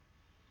bribe.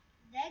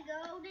 There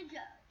go the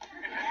judge.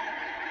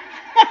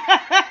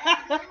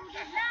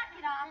 Knock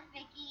it off,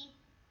 Vicky.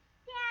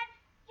 Dad,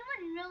 you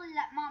wouldn't really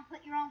let Mom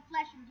put your own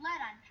flesh and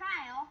blood on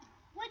trial,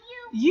 would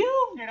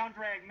you? Hey, don't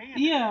drag me into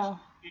Yeah.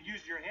 this. If you'd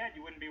used your head,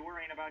 you wouldn't be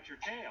worrying about your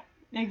tail.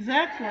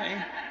 Exactly. And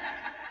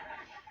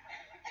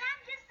I'm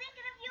just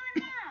thinking of you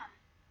and Mom.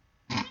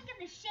 Think of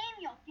the shame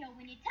you'll feel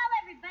when you tell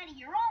everybody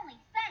your only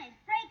son is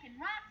breaking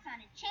rocks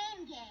on a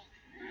chain gang.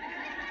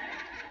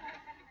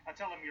 I'll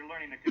tell them you're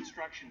learning the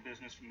construction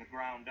business from the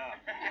ground up.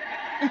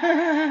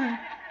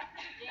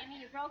 Jamie,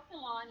 you broke the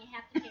law and you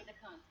have to pay the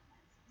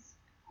consequences.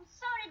 Well,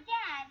 so did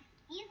Dad.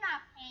 He's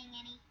not paying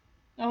any.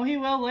 Oh, he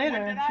will later,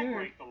 When did I'm I sure.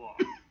 break the law?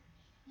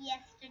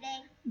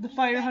 Yesterday. The he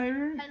fire said,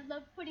 hydrant? I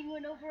love putting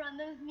one over on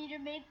those meter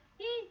maids.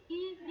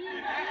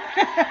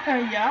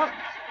 Yup.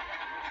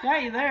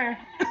 Got you there.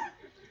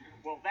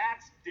 Well,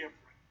 that's different.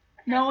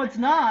 No, it's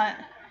not.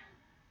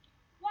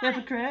 Why?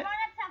 Hypocrite.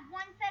 Grown-ups have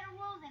one set of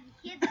rules and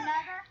kids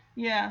another.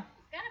 Yeah.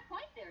 Got a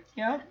point there, Tim.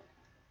 Yep.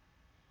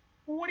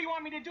 Well, what do you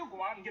want me to do?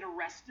 Go out and get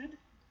arrested?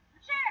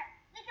 Sure,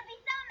 we could be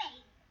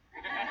cellmates.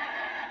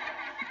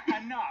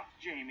 Enough,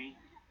 Jamie.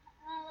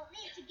 Well, at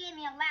least you gave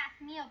me a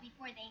last meal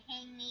before they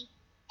hang me.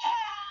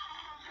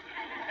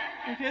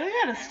 Okay, we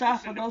gotta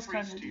stop Send with a those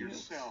kinds priest of to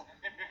jokes. yourself.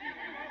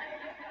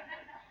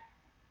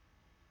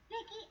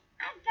 Vicky,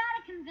 I've got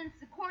to convince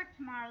the court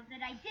tomorrow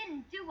that I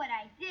didn't do what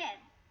I did,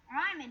 or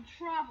I'm in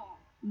trouble.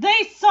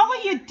 They saw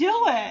you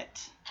do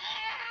it.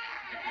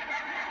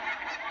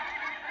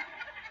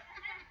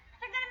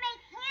 They're gonna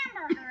make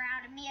hamburger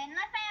out of me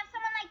unless I have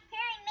someone like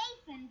Perry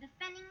Mason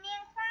defending me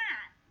in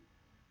class.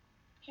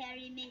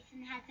 Perry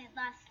Mason hasn't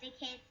lost a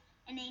case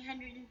in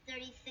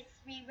 836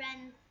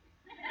 reruns.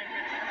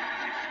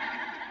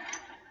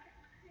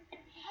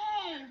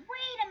 Hey,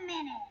 wait a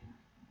minute.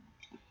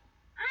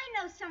 I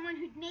know someone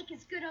who'd make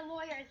as good a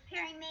lawyer as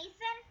Perry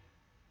Mason.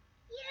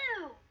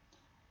 You.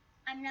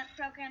 I'm not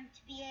programmed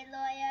to be a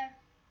lawyer.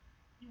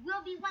 You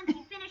will be once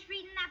you finish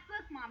reading that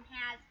book Mom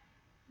has.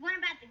 One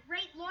about the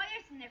great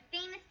lawyers and their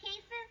famous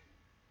cases.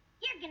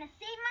 You're gonna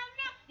save my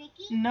neck,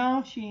 Vicky.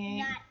 No, she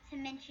ain't. Not to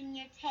mention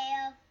your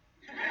tail.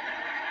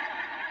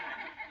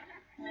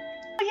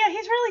 Oh, yeah,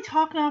 he's really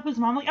talking up his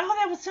mom. Like, oh,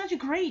 that was such a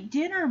great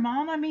dinner,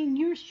 Mom. I mean,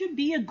 you should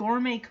be a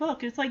gourmet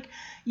cook. It's like,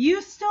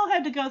 you still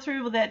had to go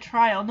through with that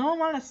trial. No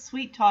amount of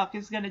sweet talk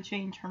is going to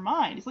change her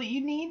mind. It's like, you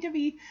need to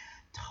be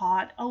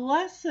taught a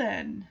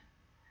lesson.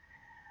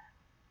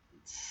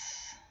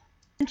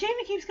 And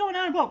Jamie keeps going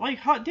on about,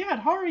 like, Dad,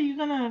 how are you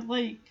going to,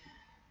 like,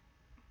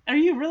 are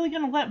you really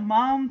going to let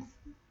Mom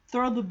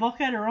throw the book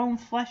at her own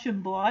flesh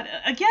and blood?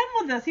 Again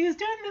with this, he was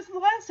doing this in the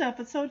last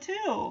episode,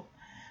 too.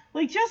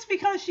 Like, just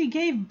because she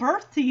gave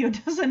birth to you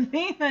doesn't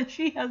mean that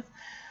she has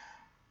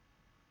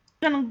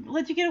gonna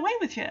let you get away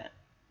with shit.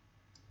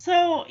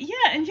 So,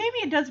 yeah, and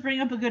Jamie does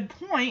bring up a good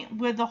point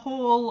with the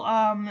whole,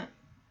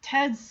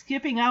 Ted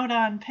skipping out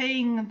on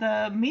paying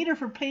the meter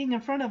for paying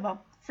in front of a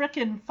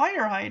frickin'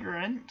 fire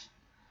hydrant.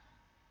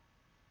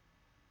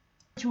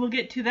 Which we'll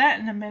get to that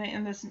in a minute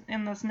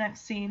in this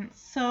next scene.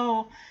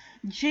 So,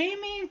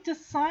 Jamie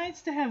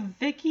decides to have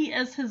Vicky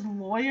as his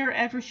lawyer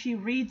after she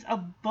reads a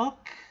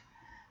book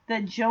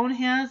that Joan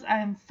has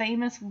on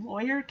famous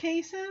lawyer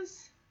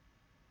cases.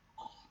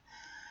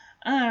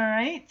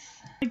 Alright.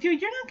 Dude,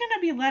 you're not going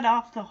to be let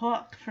off the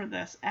hook for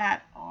this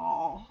at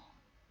all.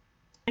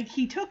 Like,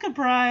 he took a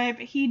bribe.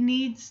 He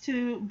needs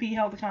to be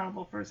held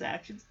accountable for his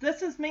actions.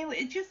 This is mainly,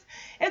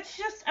 it's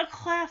just a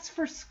class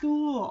for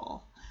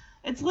school.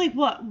 It's like,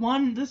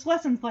 this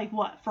lesson's like,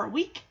 for a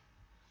week?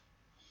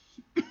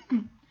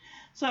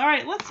 So,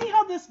 alright, let's see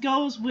how this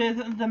goes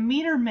with the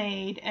meter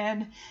maid.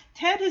 And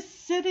Ted is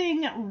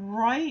sitting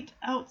right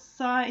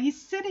outside.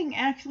 He's sitting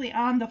actually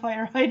on the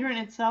fire hydrant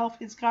itself.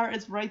 His car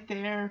is right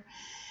there.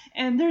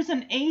 And there's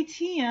an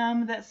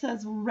ATM that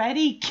says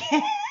ready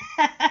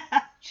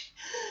cash.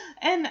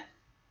 And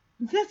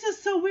this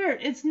is so weird.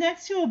 It's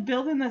next to a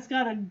building that's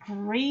got a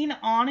green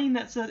awning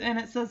and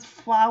it says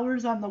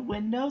flowers on the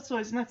window. So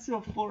it's next to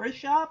a florist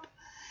shop.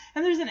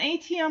 And there's an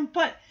ATM,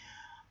 but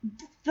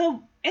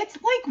it's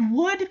like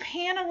wood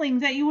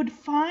paneling that you would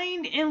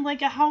find in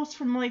like a house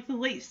from like the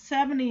late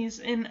 70s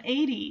and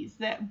 80s.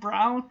 That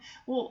brown,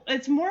 well,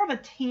 it's more of a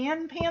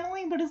tan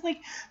paneling, but it's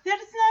like, that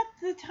is not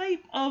the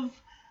type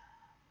of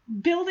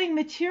building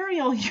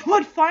material you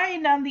would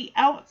find on the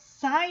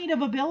outside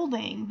of a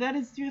building. That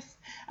is just,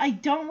 I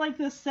don't like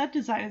this set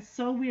design. It's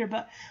so weird,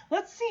 but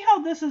let's see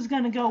how this is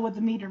going to go with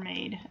the meter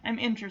maid. I'm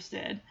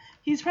interested.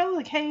 He's probably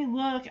like, hey,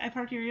 look, I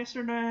parked here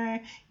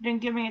yesterday. You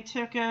didn't give me a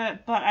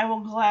ticket, but I will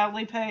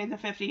gladly pay the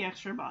 50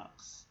 extra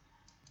bucks.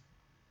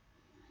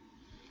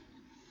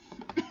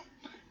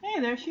 Hey,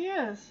 there she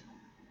is.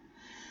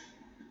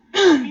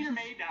 Meter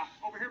maid,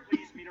 over here,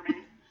 please, meter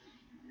maid.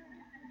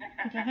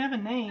 Like I have a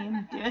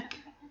name, dick.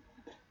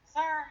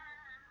 Sir,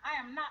 I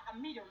am not a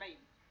meter maid.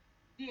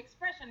 The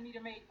expression meter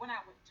maid went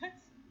out with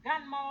Toots,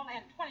 Gun Maul,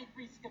 and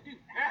 23 Skidoo.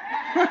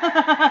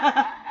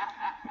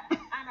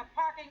 I'm a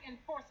parking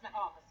enforcement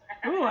officer.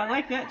 Ooh, I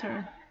like that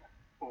term.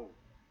 Oh,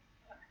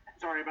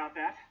 sorry about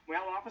that.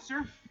 Well,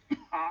 officer,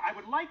 I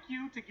would like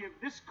you to give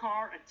this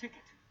car a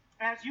ticket.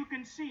 As you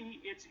can see,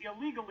 it's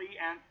illegally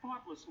and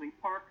thoughtlessly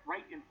parked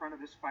right in front of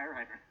this fire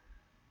hydrant.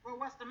 Well,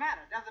 what's the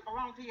matter? Does it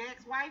belong to your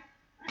ex-wife?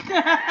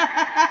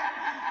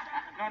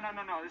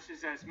 No. This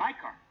is my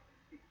car.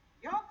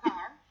 Your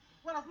car?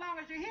 Well, as long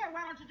as you're here,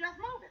 why don't you just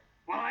move it?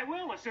 Well, I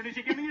will as soon as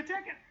you give me a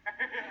ticket.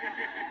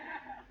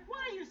 What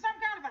are you, some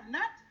kind of a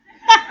nut?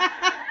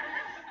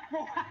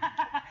 Well,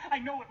 I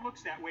know it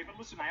looks that way, but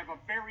listen, I have a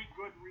very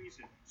good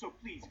reason. So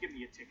please give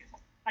me a ticket.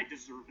 I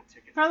deserve a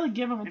ticket. Probably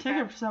give him a In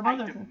ticket fact, for some I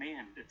other thing.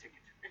 demand a ticket.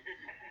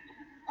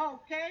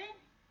 Okay.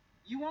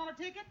 You want a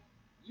ticket?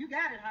 You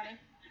got it, honey.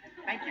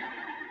 Thank you.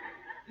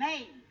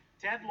 Name?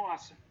 Ted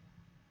Lawson.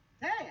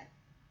 Ted.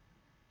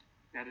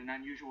 That an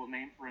unusual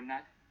name for a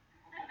nut?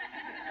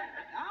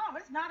 No,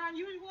 it's not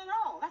unusual at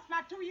all. That's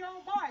my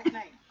 2-year-old boy's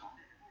name.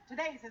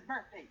 Today's his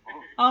birthday.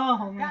 Oh,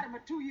 Got man. him a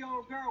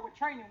 2-year-old girl with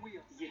training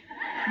wheels.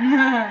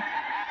 Yeah.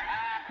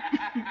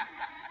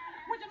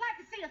 Would you like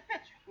to see his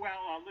picture?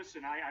 Well,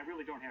 listen, I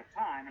really don't have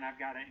time, and I've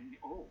got to...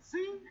 Oh.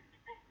 See?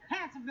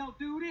 Handsome little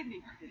dude, isn't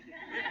he?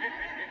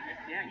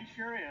 Yeah, he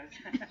sure is.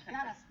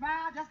 Got a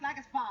smile just like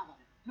his father.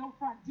 No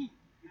front teeth.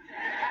 Ew.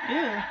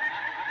 Yeah.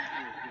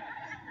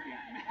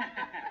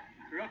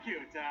 Real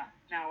cute.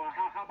 Now,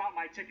 how about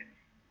my ticket?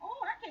 Oh,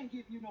 I can't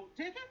give you no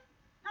ticket.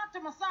 Not to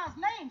my son's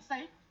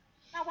namesake.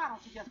 Now, why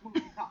don't you just move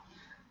your car?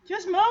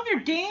 Just move your Are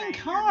you dang saying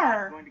You're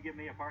car. not going to give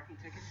me a parking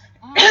ticket?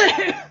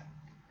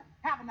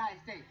 Have a nice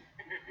day.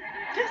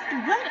 Just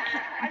I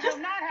let. Just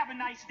will not have a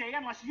nice day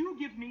unless you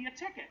give me a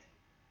ticket.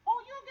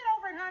 Oh, you'll get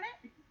over it,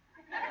 honey.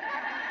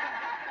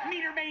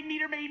 Meter maid,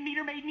 meter maid,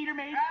 meter maid, meter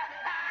maid.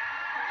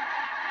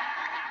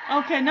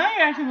 Okay, now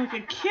you're acting like a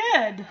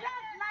kid. Just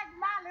like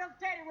my little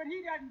Teddy when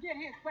he doesn't get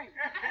his way.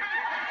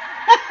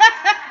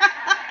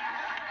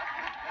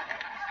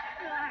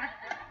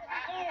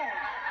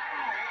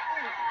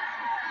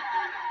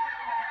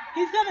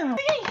 He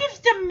keeps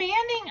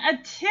demanding a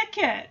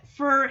ticket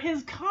for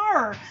his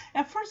car.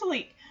 At first,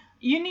 like,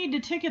 you need to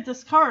ticket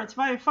this car. It's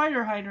by a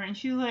fire hydrant. And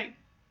she's like,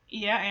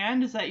 yeah,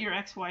 and is that your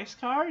ex-wife's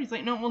car? He's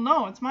like,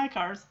 no, it's my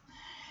car's. And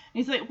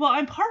he's like, well,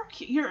 I'm parked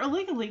here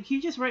illegally. Can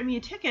you just write me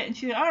a ticket? And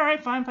she's like, all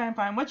right, fine.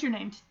 What's your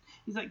name?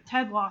 He's like,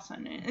 Ted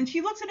Lawson. And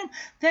she looks at him.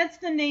 That's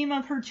the name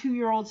of her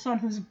 2-year-old son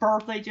whose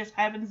birthday just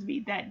happens to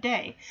be that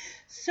day.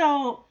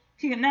 So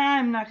she goes, nah,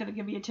 I'm not going to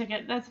give you a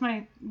ticket. That's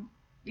my,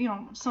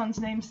 son's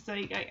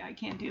namesake. I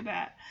can't do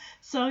that.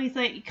 So he's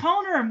like,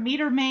 calling her a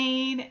meter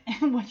maid.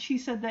 And when she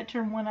said that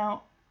term went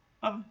out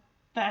of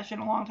fashion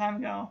a long time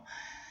ago.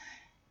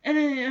 And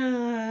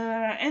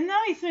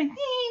now he's like, hey,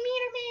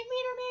 meter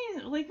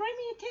maid, like, write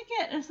me a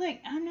ticket. It's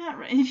like, I'm not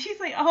right. And she's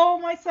like, oh,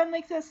 my son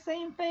makes that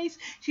same face.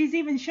 She's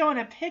even showing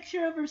a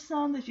picture of her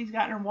son that she's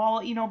got in her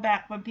wallet.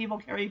 Back when people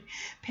carried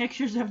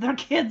pictures of their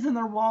kids in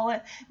their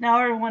wallet. Now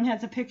everyone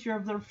has a picture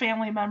of their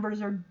family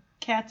members or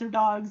cats or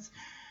dogs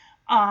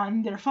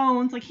on their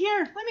phones. Like, here,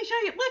 let me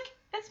show you. Look.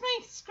 It's my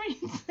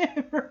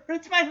screensaver.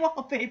 It's my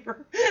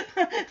wallpaper.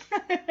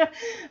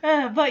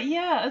 But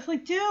yeah, it's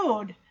like,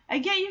 dude, I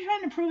get you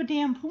trying to prove a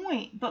damn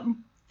point, but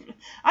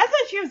I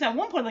thought she was at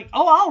one point like,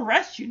 oh, I'll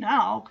arrest you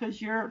now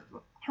because you're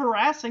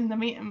harassing the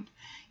meeting.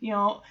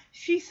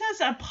 She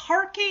says a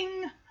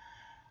parking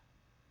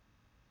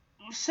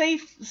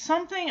safe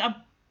something,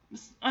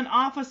 an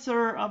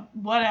officer of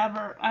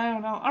whatever. I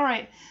don't know. All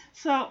right.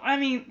 So, I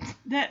mean,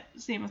 that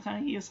scene was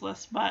kind of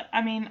useless, but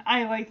I mean,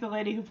 I like the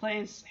lady who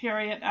plays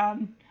Harriet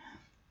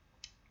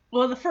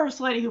the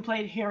first lady who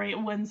played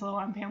Harriet Winslow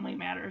on Family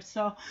Matters.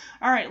 So,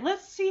 all right,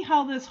 let's see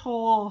how this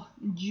whole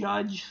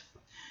judge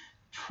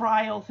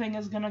trial thing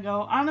is going to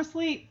go.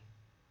 Honestly,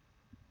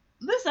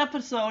 this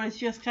episode is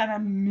just kind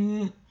of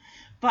meh.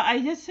 But I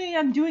just say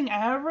I'm doing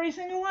every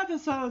single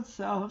episode,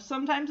 so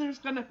sometimes there's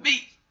going to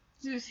be,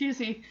 there's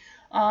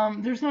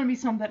going to be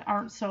some that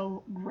aren't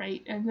so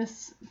great, and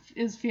this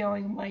is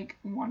feeling like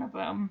one of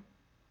them.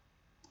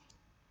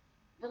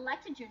 I've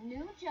elected your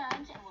new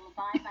judge and will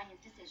abide by his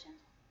decision.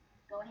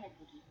 Go ahead,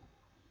 Vicky.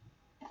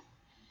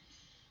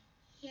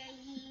 Hear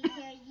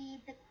ye,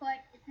 the court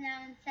is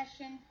now in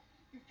session.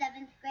 The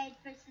 7th grade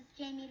versus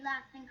Jamie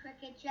Lawson,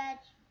 crooked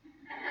judge.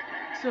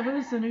 So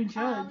who's the new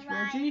judge, All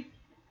right. Reggie?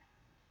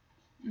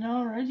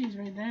 No, Reggie's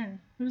right there.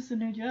 Who's the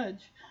new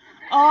judge?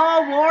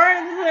 Oh,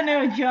 Warren's the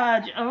new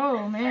judge.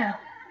 Oh, man.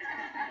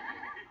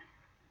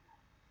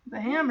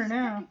 The hammer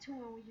now. To him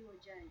when you were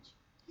judge.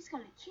 He's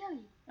gonna kill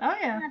you. Oh,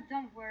 yeah.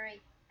 Don't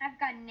worry. I've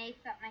got an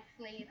ace up my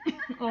sleeve.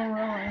 Oh,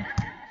 really?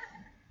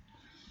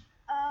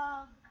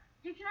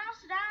 You can all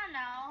sit down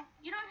now.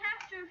 You don't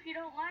have to if you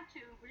don't want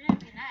to, but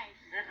it'd be nice.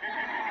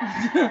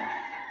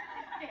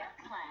 Fair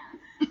class.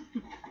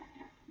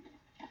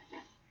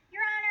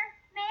 Your Honor,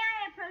 may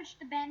I approach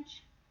the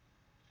bench?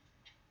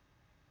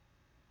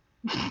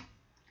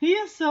 He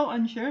is so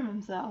unsure of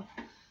himself.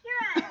 Your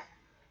Honor,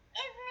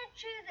 isn't it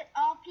true that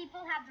all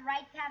people have the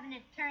right to have an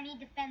attorney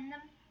defend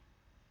them?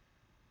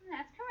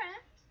 That's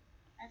correct.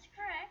 That's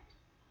correct.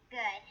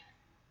 Good.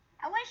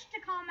 I wish to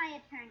call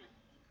my attorney.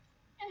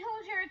 And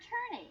who's your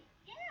attorney?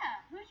 Yeah,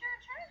 who's your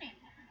attorney?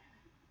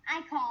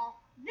 I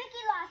call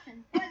Vicky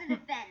Lawson for the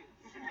defense.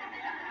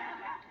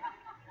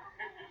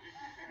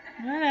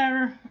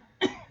 Whatever.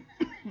 Okay,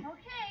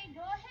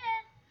 go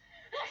ahead.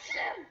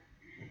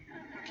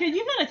 Kid,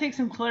 you gotta take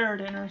some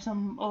Claritin or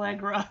some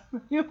Allegra.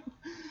 Do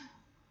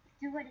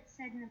what it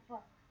said in the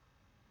book.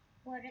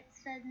 What it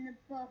said in the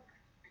book.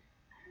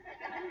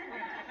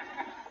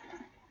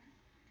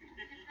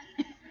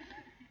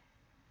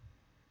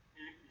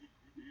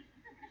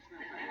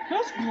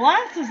 Whose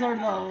glasses are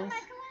those? My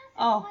glasses,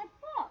 Oh. my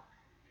book.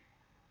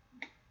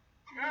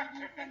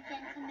 Ladies and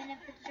gentlemen of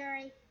the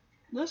jury,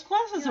 Those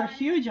glasses are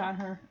huge on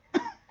her.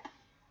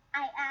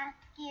 I ask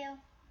you,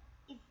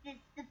 is this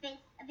the face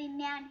of a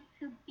man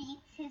who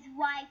beats his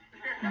wife?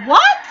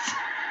 What?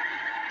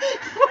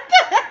 What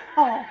the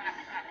hell?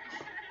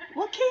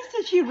 What case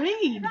did she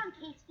read? Wrong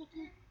case,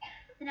 Vicky.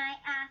 Then I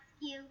ask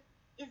you,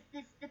 is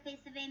this the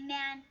face of a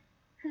man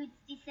who's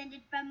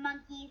descended from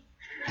monkeys?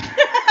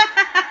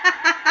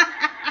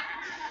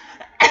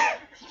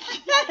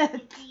 Shit.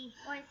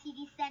 Or is he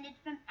descended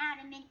from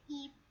Adam and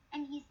Eve,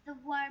 and he's the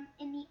worm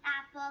in the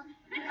apple?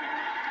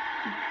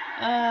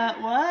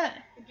 What?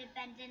 The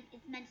defendant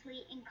is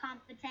mentally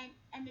incompetent,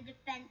 and the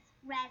defense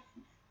rests.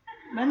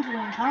 Mentally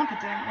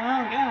incompetent?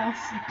 Well, I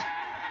guess.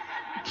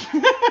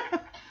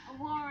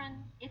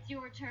 Warren, it's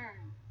your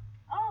turn.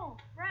 Oh,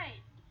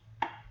 right.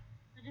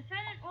 The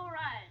defendant will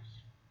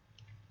rise.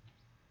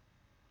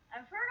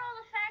 I've heard all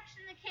the facts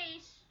in the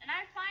case, and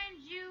I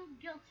find you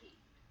guilty.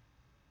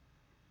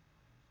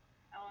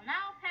 I will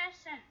now pass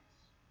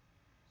sentence.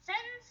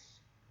 Sentence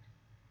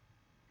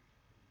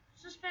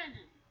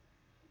suspended.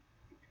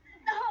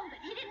 Hold it,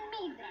 he didn't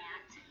mean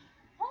that.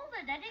 Hold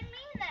it, I didn't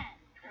mean that.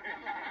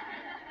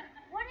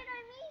 What did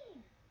I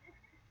mean?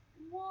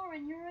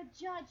 Warren, you're a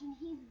judge and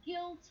he's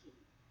guilty.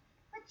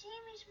 But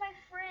Jamie's my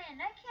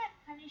friend. I can't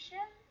punish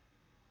him.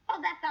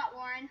 Hold that thought,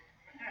 Warren.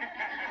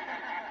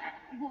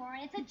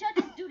 Warren, it's a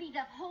judge's duty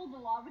to uphold the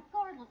law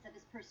regardless of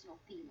his personal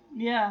feelings.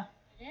 Yeah.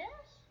 It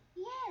is?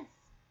 Yes.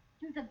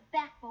 You're the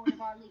backbone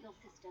of our legal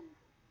system.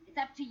 It's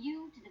up to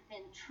you to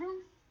defend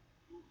truth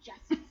and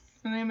justice.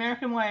 In the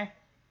American way.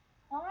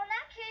 Well, in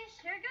that case,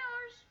 here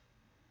goes.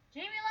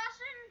 Jamie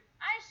Lawson,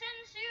 I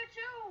sentence you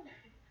to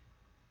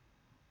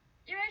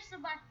erase the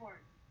blackboard.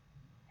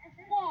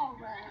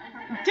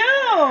 Warren.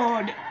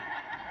 Dude!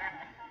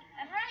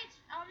 That's right.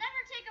 I'll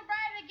never take a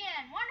bribe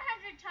again.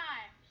 100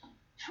 times.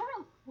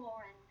 Truth,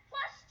 Warren.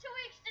 Plus 2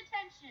 weeks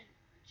detention.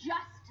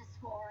 Justice,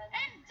 Warren.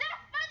 And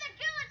death by the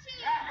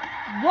guillotine.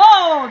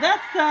 Whoa,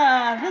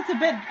 that's a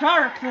bit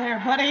dark there,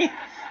 buddy.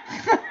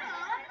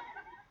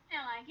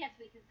 Well, I guess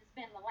we could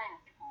suspend the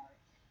last part.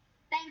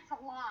 Thanks a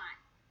lot.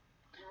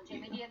 Well,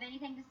 Jamie, do you have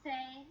anything to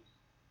say?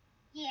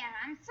 Yeah,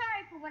 I'm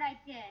sorry for what I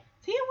did.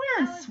 Is he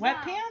wearing I was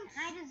sweatpants? wrong,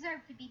 and I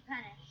deserve to be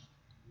punished.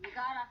 You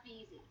got off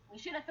easy. We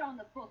should have thrown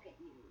the book at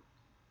you.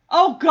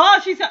 Oh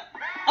gosh, he's got.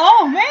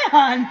 Oh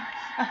man!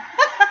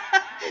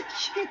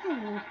 She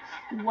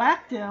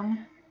whacked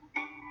him.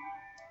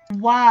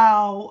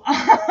 Wow.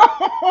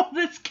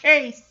 This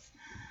case.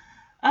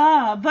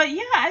 But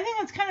yeah, I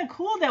think it's kind of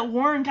cool that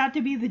Warren got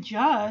to be the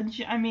judge.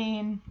 I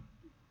mean.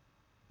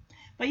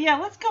 But yeah,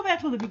 let's go back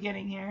to the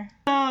beginning here.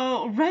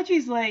 So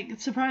Reggie's like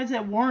surprised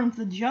that Warren's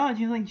the judge.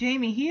 He's like,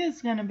 Jamie, he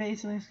is gonna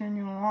basically skin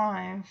you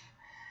alive.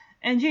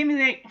 And Jamie's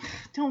like,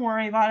 don't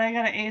worry about it, I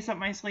got an ace up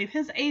my sleeve.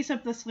 His ace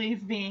up the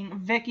sleeve being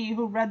Vicky,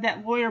 who read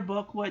that lawyer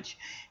book, which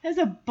has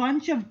a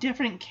bunch of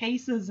different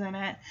cases in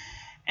it.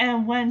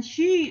 And when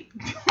she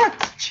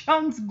puts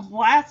Joan's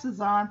glasses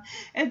on,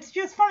 it's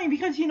just funny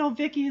because, you know,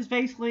 Vicky is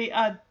basically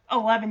a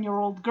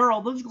 11-year-old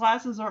girl. Those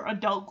glasses are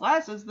adult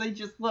glasses. They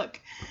just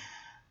look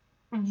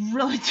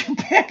really too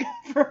big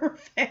for her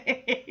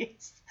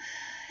face.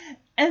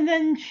 And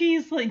then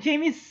she's like,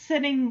 Jamie's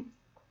sitting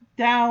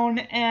down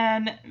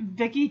and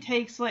Vicky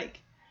takes like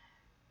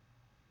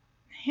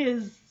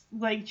his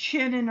like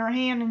chin in her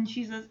hand and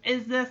she says,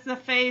 is this the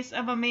face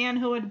of a man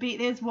who would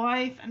beat his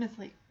wife? And it's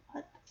like,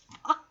 what the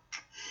fuck?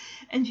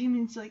 And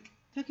Jamie's like,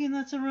 Vicky,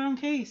 that's the wrong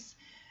case.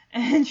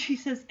 And she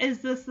says,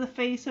 is this the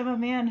face of a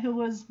man who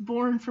was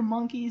born from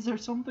monkeys or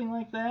something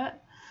like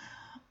that?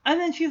 And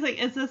then she's like,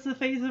 is this the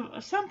face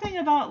of something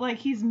about like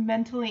he's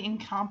mentally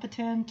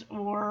incompetent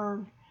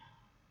or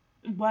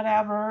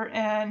whatever?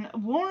 And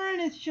Warren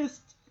is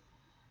just,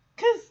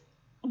 because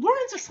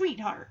Warren's a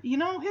sweetheart, you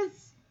know,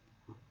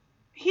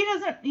 he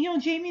doesn't, you know,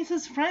 Jamie's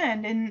his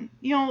friend, and,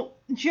 you know,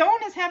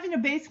 Joan is having to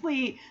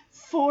basically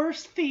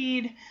force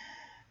feed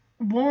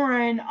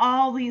Warren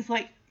all these,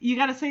 like, you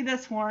gotta say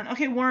this, Warren.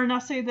 Okay, Warren, now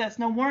say this.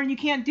 No, Warren, you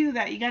can't do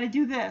that. You gotta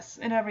do this,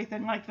 and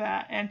everything like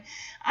that. And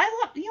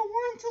I love, you know,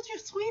 Warren's such a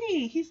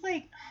sweetie. He's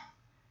like,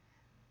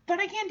 but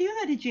I can't do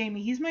that to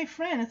Jamie. He's my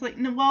friend. It's like,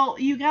 no, well,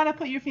 you gotta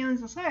put your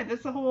feelings aside.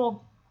 That's the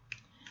whole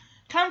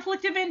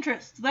conflict of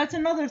interest. That's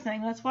another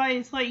thing. That's why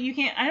it's like you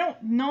can't, I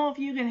don't know if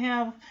you can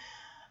have,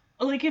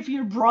 like, if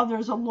your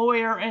brother's a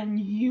lawyer and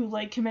you,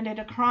 like, committed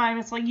a crime,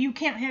 it's like you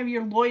can't have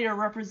your lawyer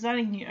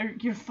representing you, or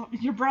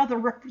your brother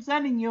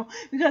representing you,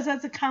 because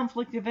that's a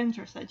conflict of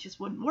interest. That just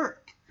wouldn't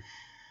work.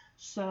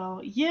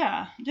 So,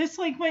 yeah. Just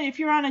like when, if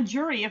you're on a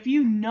jury, if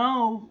you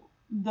know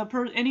the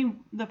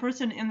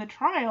person in the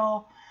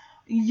trial,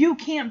 you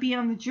can't be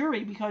on the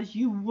jury because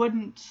you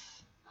wouldn't.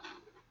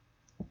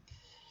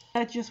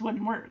 That just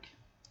wouldn't work.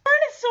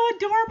 Warren is so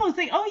adorable. It's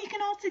like, oh, you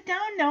can all sit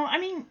down now. I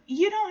mean,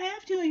 you don't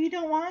have to if you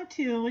don't want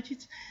to. Which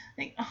is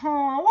like,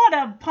 oh, what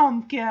a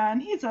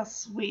pumpkin. He's a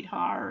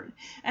sweetheart.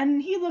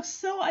 And he looks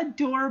so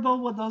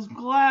adorable with those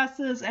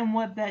glasses and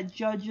with that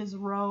judge's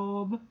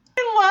robe.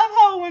 I love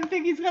how when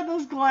Vicky's got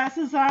those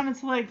glasses on,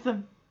 it's like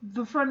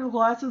the front of the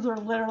glasses are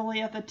literally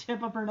at the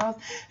tip of her nose.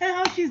 And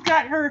how she's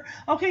got her...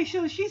 Okay,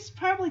 so she's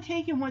probably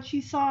taken what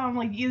she saw on,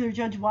 like, either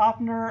Judge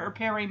Wapner or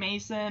Perry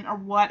Mason or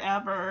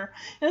whatever.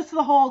 It's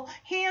the whole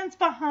hands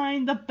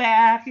behind the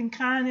back and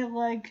kind of,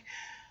 like,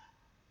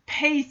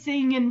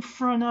 pacing in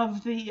front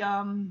of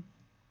the,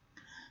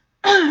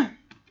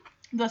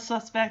 the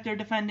suspect or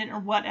defendant or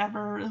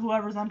whatever,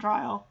 whoever's on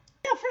trial.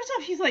 Yeah, first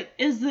off, she's like,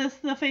 is this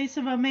the face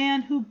of a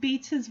man who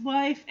beats his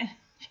wife? And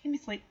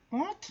Jamie's like,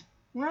 what?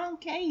 Wrong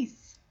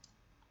case.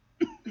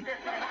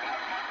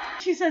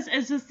 She says,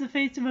 is this the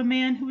face of a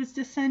man who is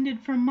descended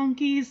from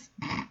monkeys?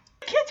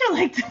 Kids are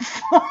like, the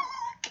fuck?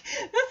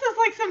 This is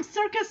like some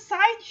circus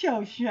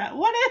sideshow shit.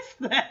 What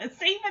is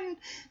this? Even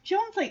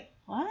Joan's like,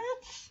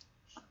 what?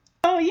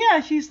 Oh yeah,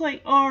 she's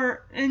like,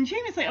 and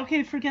Jamie's like,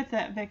 okay, forget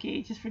that,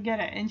 Vicky, just forget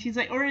it. And she's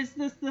like, or is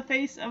this the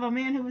face of a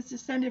man who was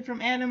descended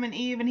from Adam and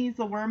Eve and he's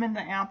the worm in the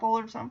apple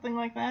or something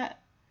like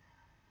that?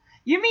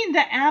 You mean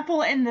the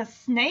apple and the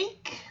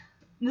snake?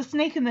 The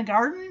snake in the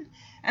garden?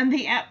 And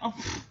the apple,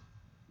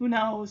 who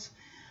knows?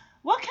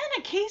 What kind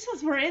of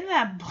cases were in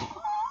that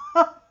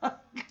book?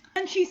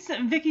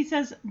 And Vicky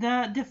says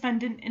the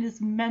defendant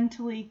is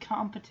mentally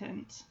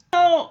competent.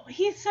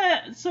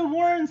 So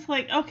Warren's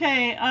like,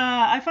 okay,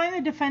 I find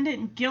the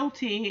defendant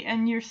guilty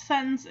and your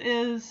sentence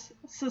is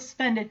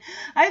suspended.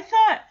 I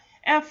thought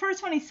at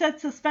first when he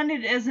said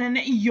suspended as in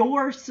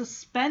you're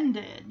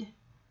suspended,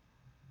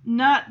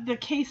 not the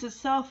case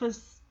itself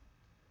is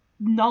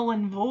null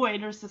and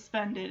void or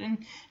suspended. And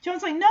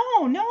Joan's like, no,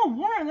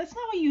 Warren, that's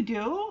not what you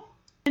do.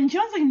 And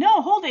Joan's like,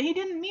 no, hold it, he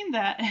didn't mean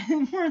that.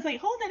 And Warren's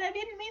like, hold it, I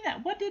didn't mean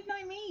that. What did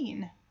I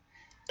mean?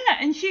 Yeah,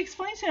 and she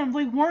explains to him,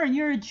 like, Warren,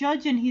 you're a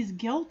judge and he's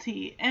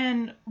guilty.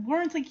 And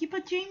Warren's like, yeah,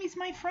 but Jamie's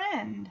my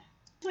friend.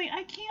 He's like,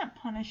 I can't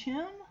punish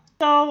him.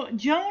 So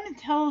Joan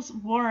tells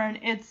Warren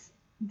it's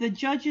the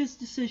judge's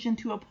decision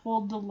to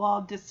uphold the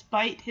law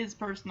despite his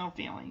personal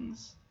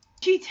feelings.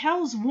 She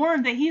tells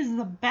Warren that he's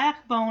the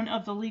backbone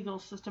of the legal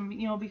system,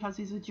 because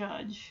he's a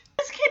judge.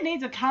 This kid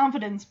needs a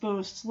confidence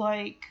boost,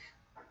 like,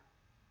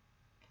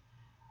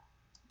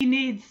 he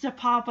needs to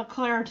pop a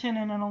Claritin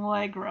and an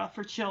Allegra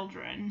for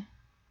children,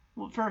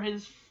 for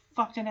his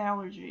fucking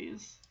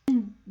allergies.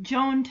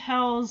 Joan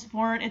tells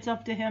Warren it's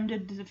up to him to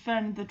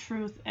defend the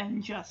truth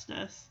and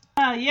justice.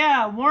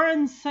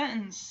 Warren's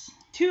sentence.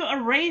 To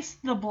erase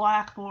the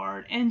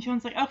blackboard. And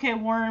Joan's like, okay,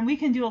 Warren, we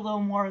can do a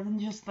little more than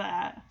just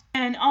that.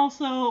 And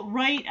also,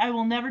 write, I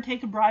will never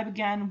take a bribe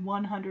again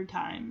 100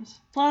 times.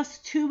 Plus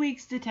 2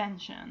 weeks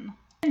detention.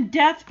 And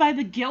death by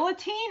the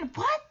guillotine?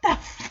 What the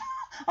fuck?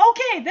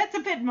 Okay, that's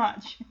a bit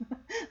much.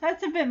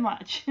 That's a bit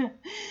much.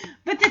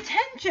 But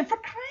detention, for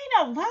crying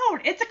out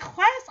loud, it's a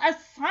class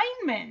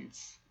assignment.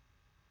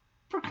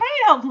 For crying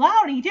out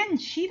loud, he didn't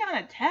cheat on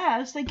a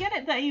test. I get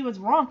it that he was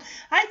wrong.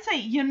 I'd say,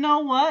 you know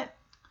what?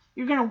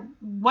 You're going to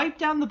wipe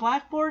down the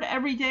blackboard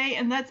every day,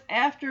 and that's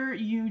after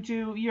you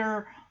do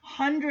your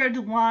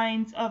 100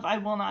 lines of I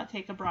will not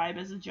take a bribe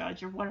as a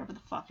judge, or whatever the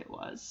fuck it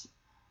was.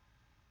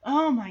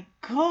 Oh my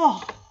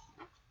god.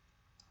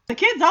 The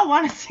kids all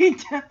want to see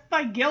death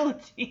by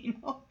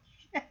guillotine. Oh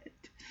shit. Why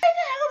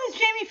the hell does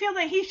Jamie feel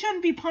that he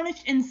shouldn't be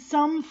punished in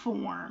some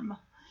form?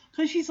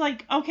 Because she's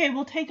like, okay,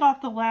 we'll take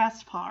off the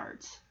last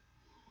part.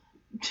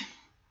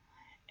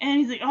 And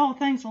he's like, oh,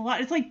 thanks a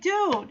lot. It's like,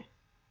 dude.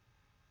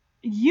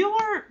 You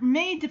were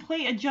made to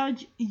play a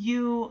judge.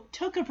 You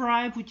took a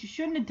bribe, which you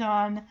shouldn't have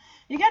done.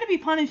 You got to be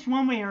punished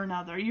one way or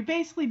another. You're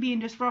basically being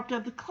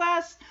disruptive. The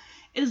class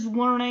is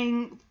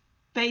learning,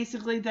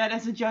 basically, that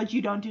as a judge,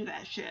 you don't do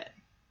that shit.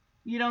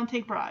 You don't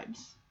take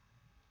bribes.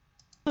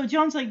 So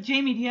Joan's like,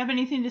 Jamie, do you have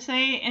anything to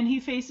say? And he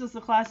faces the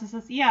class and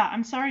says, yeah,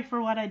 I'm sorry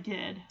for what I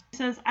did. He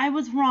says, I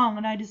was wrong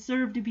and I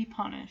deserve to be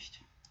punished.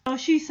 So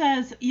she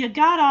says, you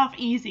got off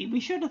easy. We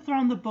should have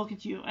thrown the book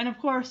at you. And of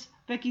course,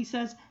 Vicky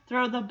says,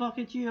 throw the book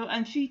at you.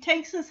 And she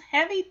takes this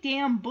heavy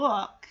damn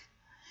book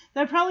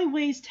that probably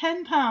weighs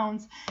 10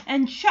 pounds.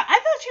 And I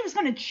thought she was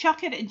going to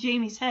chuck it at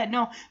Jamie's head.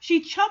 No,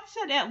 she chucks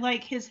it at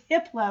like his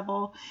hip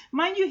level.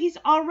 Mind you, he's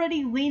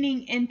already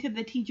leaning into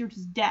the teacher's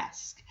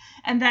desk.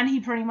 And then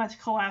he pretty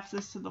much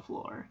collapses to the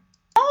floor.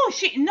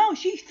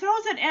 She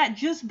throws it at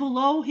just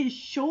below his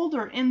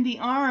shoulder in the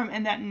arm,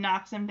 and that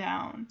knocks him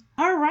down.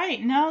 All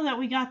right, now that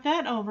we got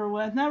that over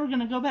with, now we're going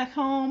to go back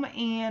home,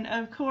 and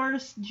of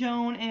course,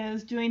 Joan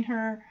is doing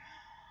her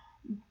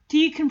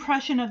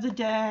decompression of the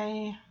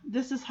day.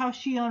 This is how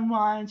she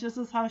unwinds. This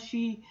is how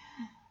she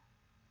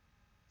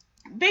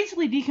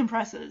basically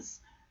decompresses.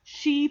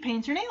 She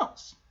paints her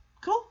nails.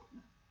 Cool.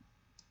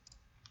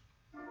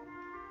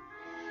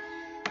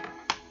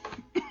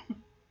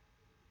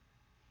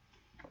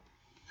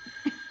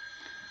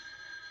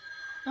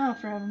 Oh,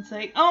 for heaven's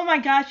sake. Oh my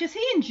gosh, is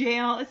he in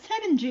jail? Is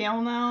Ted in jail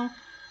now?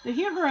 Did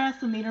he harass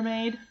the meter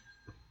maid?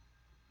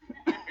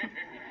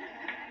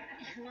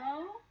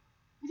 Hello?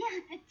 Yeah,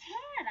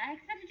 Ted, I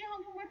expected you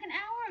home from work an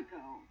hour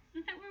ago.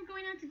 I thought we were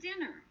going out to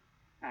dinner.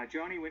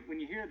 Joni, when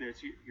you hear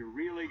this, you're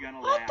really going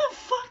to What laugh. the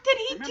fuck did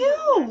he Remember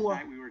last do?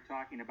 night we were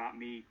talking about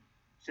me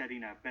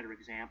setting a better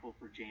example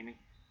for Jamie?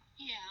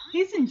 Yeah?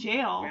 He's in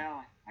jail.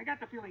 Well, I got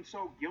the feeling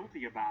so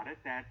guilty about it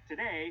that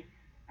today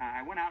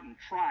I went out and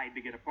tried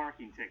to get a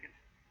parking ticket.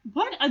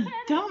 What a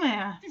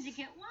dumbass. Did you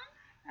get one?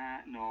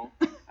 No.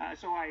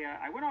 So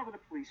I went over to the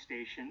police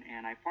station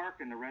and I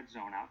parked in the red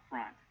zone out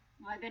front.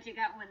 Well, I bet you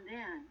got one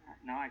then.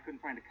 No, I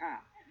couldn't find a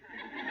cop. So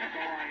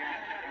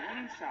I went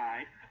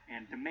inside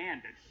and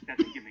demanded that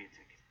they give me a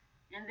ticket.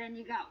 And then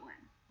you got one.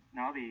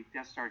 No, the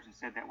desk sergeant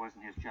said that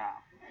wasn't his job.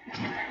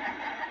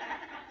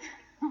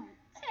 Oh,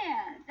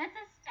 Ted, that's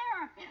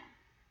hysterical.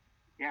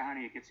 Yeah,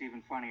 honey, it gets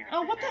even funnier.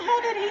 Oh, what the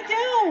hell did he He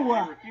do?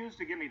 refused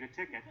to give me the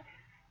ticket.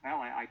 Well,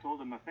 I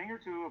told him a thing or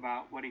two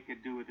about what he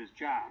could do with his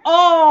job.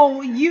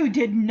 Oh, you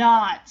did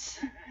not.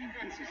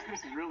 This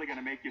is really going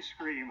to make you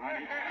scream,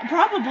 honey.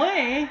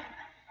 Probably.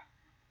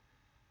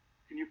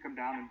 Can you come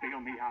down and bail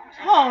me out?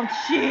 Oh,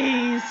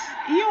 jeez.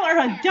 You are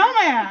a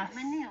dumbass.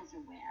 My nails are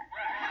wet.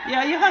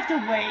 Yeah, you have to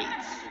wait.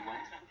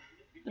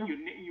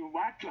 You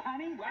what,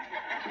 honey? What?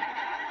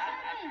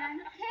 Hey, I'm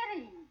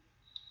kidding.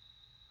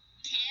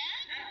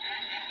 Ted?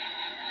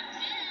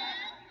 Ted,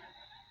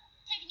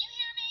 can you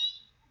hear me?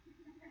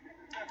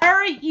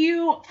 Are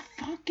you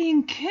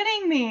fucking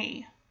kidding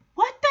me?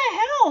 What the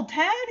hell,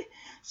 Ted?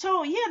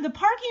 So, yeah, the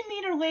parking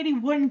meter lady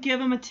wouldn't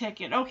give him a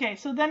ticket. Okay,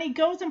 so then he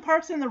goes and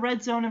parks in the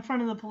red zone in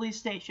front of the police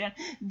station.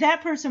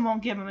 That person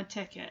won't give him a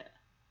ticket.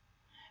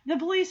 The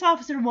police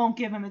officer won't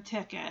give him a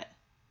ticket.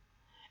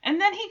 And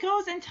then he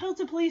goes and tells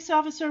the police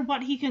officer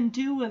what he can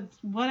do with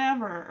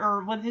whatever,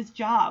 or with his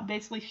job.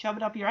 Basically, shove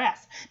it up your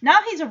ass.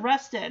 Now he's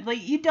arrested.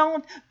 Like, you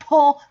don't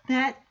pull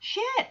that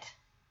shit.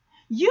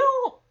 You,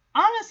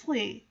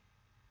 honestly.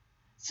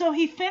 So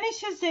he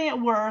finished his day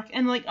at work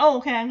and like, oh,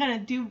 okay, I'm going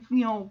to do,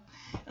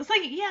 it's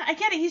like, yeah, I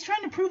get it. He's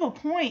trying to prove a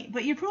point,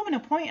 but you're proving a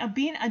point of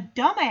being a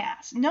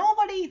dumbass.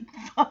 Nobody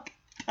fucking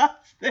does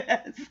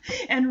this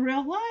in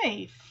real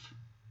life.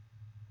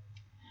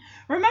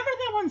 Remember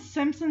that one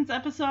Simpsons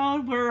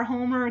episode where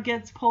Homer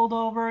gets pulled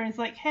over and he's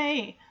like,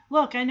 hey,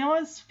 look, I know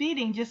it's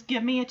speeding, just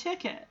give me a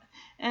ticket.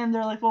 And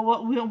they're like, well,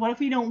 what if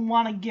we don't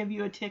want to give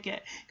you a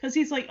ticket? Because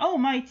he's like, oh,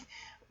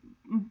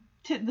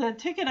 the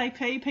ticket I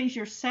pay pays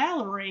your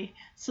salary.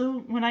 So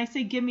when I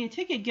say give me a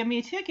ticket, give me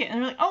a ticket. And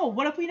they're like, oh,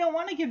 what if we don't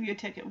want to give you a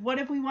ticket? What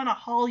if we want to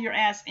haul your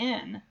ass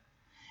in?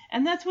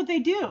 And that's what they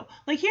do.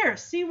 Like, here,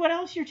 see what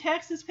else your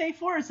taxes pay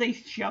for? Is they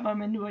shove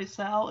them into a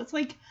cell. It's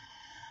like,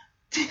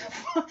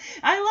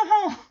 I love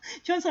how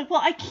Joan's like,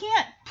 well, I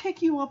can't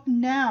pick you up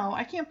now.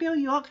 I can't bail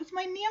you out because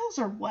my nails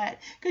are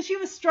wet. Because she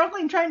was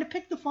struggling trying to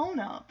pick the phone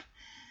up.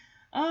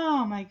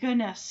 Oh, my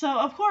goodness. So,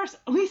 of course,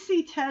 we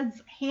see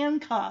Ted's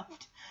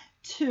handcuffed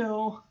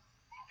to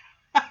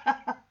the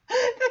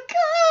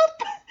cop.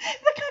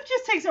 The cop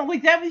just takes it.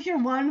 Like, that was your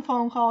one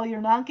phone call.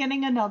 You're not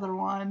getting another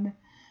one.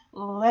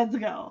 Let's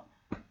go.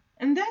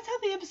 And that's how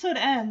the episode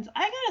ends.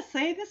 I gotta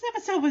say, this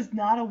episode was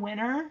not a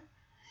winner.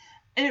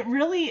 It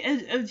really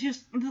is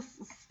just this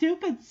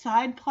stupid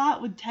side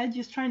plot with Ted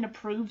just trying to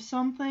prove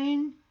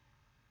something.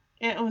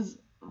 It was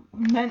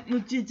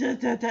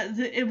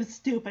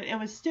stupid. It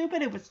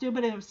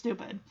was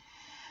stupid.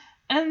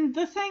 And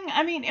the thing,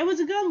 I mean, it was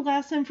a good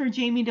lesson for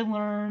Jamie to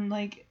learn,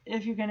 like,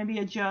 if you're going to be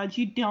a judge,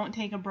 you don't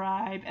take a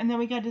bribe. And then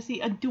we got to see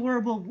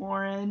adorable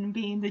Warren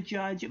being the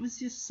judge. It was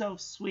just so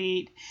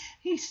sweet.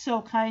 He's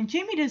so kind.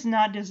 Jamie does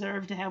not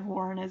deserve to have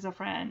Warren as a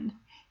friend.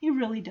 He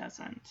really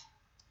doesn't.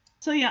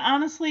 So yeah,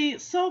 honestly,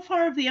 so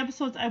far of the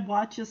episodes I've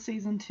watched this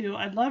season 2,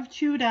 I love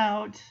Chewed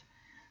Out,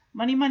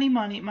 Money, Money,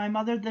 Money, My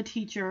Mother the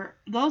Teacher.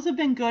 Those have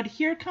been good.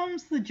 Here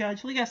Comes the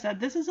Judge. Like I said,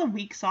 this is a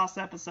weak sauce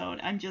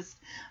episode.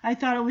 I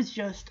thought it was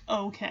just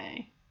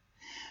okay.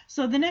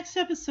 So the next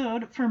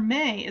episode for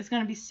May is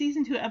going to be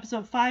season 2,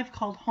 episode 5,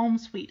 called Home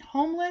Sweet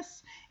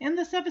Homeless. In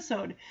this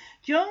episode,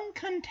 Joan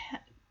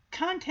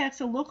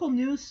contacts a local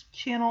news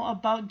channel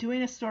about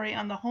doing a story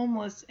on the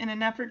homeless in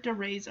an effort to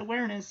raise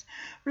awareness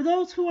for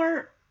those who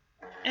are,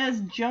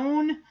 as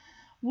Joan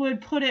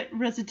would put it,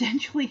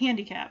 residentially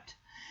handicapped.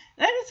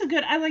 That is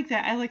I like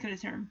that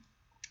term.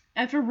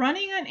 After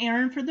running an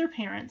errand for their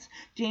parents,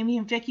 Jamie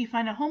and Vicky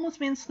find a homeless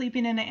man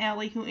sleeping in an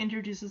alley who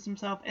introduces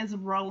himself as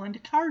Roland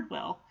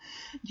Cardwell.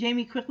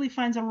 Jamie quickly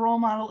finds a role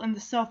model in the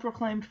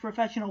self-proclaimed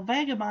professional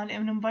vagabond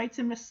and invites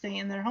him to stay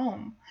in their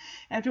home.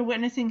 After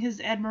witnessing his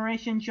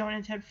admiration, Joan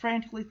and Ted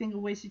frantically think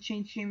of ways to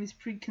change Jamie's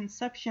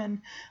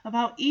preconception of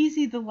how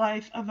easy the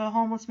life of a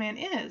homeless man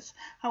is.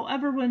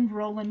 However, when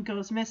Roland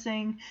goes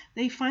missing,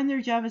 they find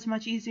their job is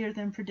much easier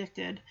than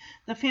predicted.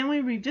 The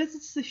family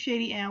revisits the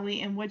shady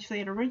alley in which they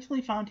had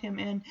originally found him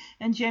in,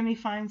 and Jamie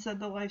finds that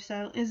the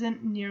lifestyle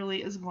isn't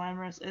nearly as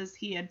glamorous as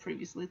he had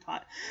previously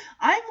thought.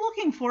 I'm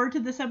looking forward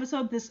to this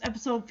episode. This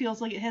episode feels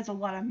like it has a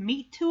lot of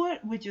meat to it,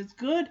 which is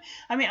good.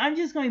 I mean, I'm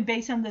just going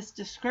based on this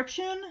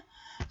description,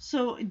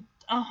 So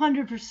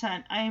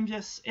 100%. I am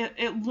just.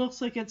 It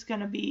looks like it's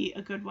gonna be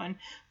a good one.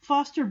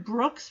 Foster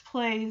Brooks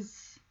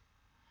plays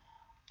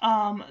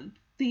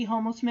the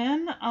homeless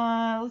man.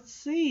 Let's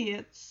see.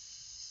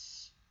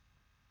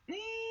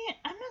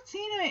 I'm not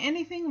seeing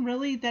anything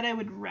really that I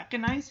would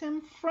recognize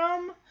him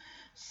from.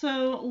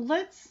 So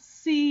let's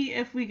see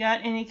if we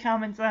got any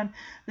comments on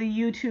the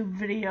YouTube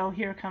video.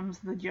 Here Comes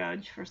the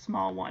Judge for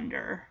Small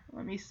Wonder.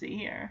 Let me see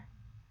here.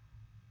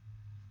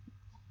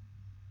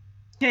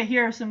 Okay,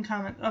 here are some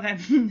comments. Okay.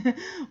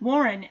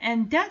 Warren,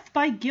 and death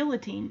by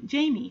guillotine.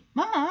 Jamie,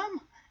 Mom.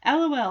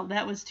 LOL,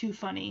 that was too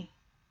funny.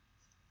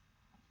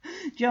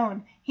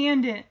 Joan,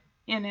 hand it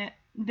in it.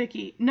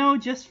 Vicky, no,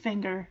 just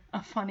finger.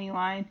 A funny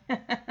line.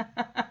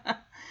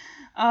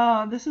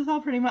 This is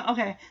all pretty much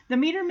okay. The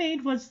meter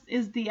maid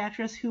is the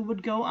actress who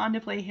would go on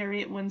to play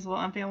Harriet Winslow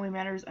on Family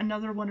Matters,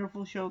 another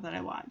wonderful show that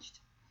I watched.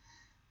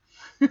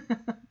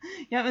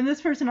 Yeah, and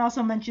this person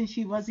also mentioned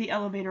she was the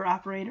elevator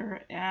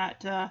operator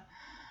at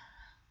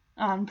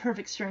on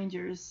Perfect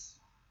Strangers.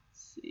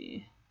 Let's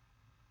see.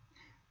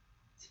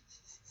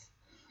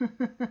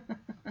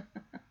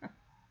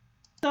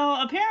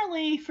 So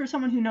apparently, for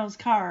someone who knows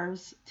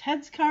cars,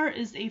 Ted's car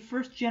is a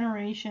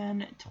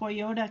first-generation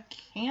Toyota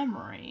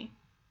Camry.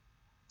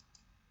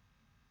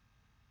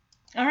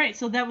 Alright,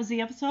 so that was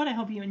the episode. I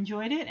hope you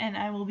enjoyed it, and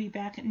I will be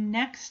back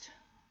next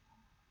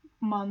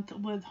month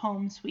with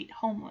Home Sweet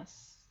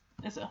Homeless.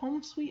 Is it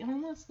Home Sweet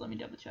Homeless? Let me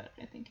double check,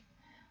 I think.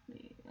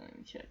 Let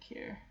me check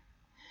here.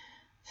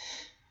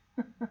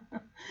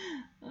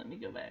 Let me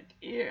go back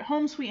here.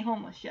 Home Sweet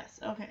Homeless, yes.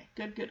 Okay,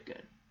 good.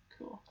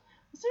 Cool.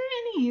 Was there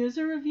any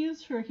user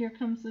reviews for Here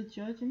Comes the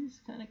Judge? I'm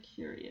just kind of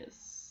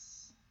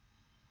curious.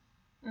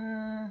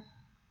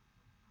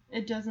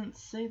 It doesn't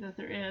say that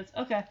there is.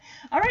 Okay.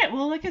 Alright,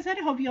 well, like I said,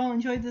 I hope you all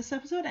enjoyed this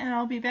episode, and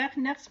I'll be back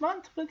next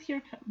month with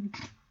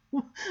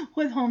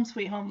with Home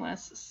Sweet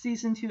Homeless,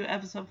 Season 2,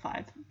 Episode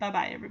 5.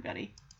 Bye-bye, everybody.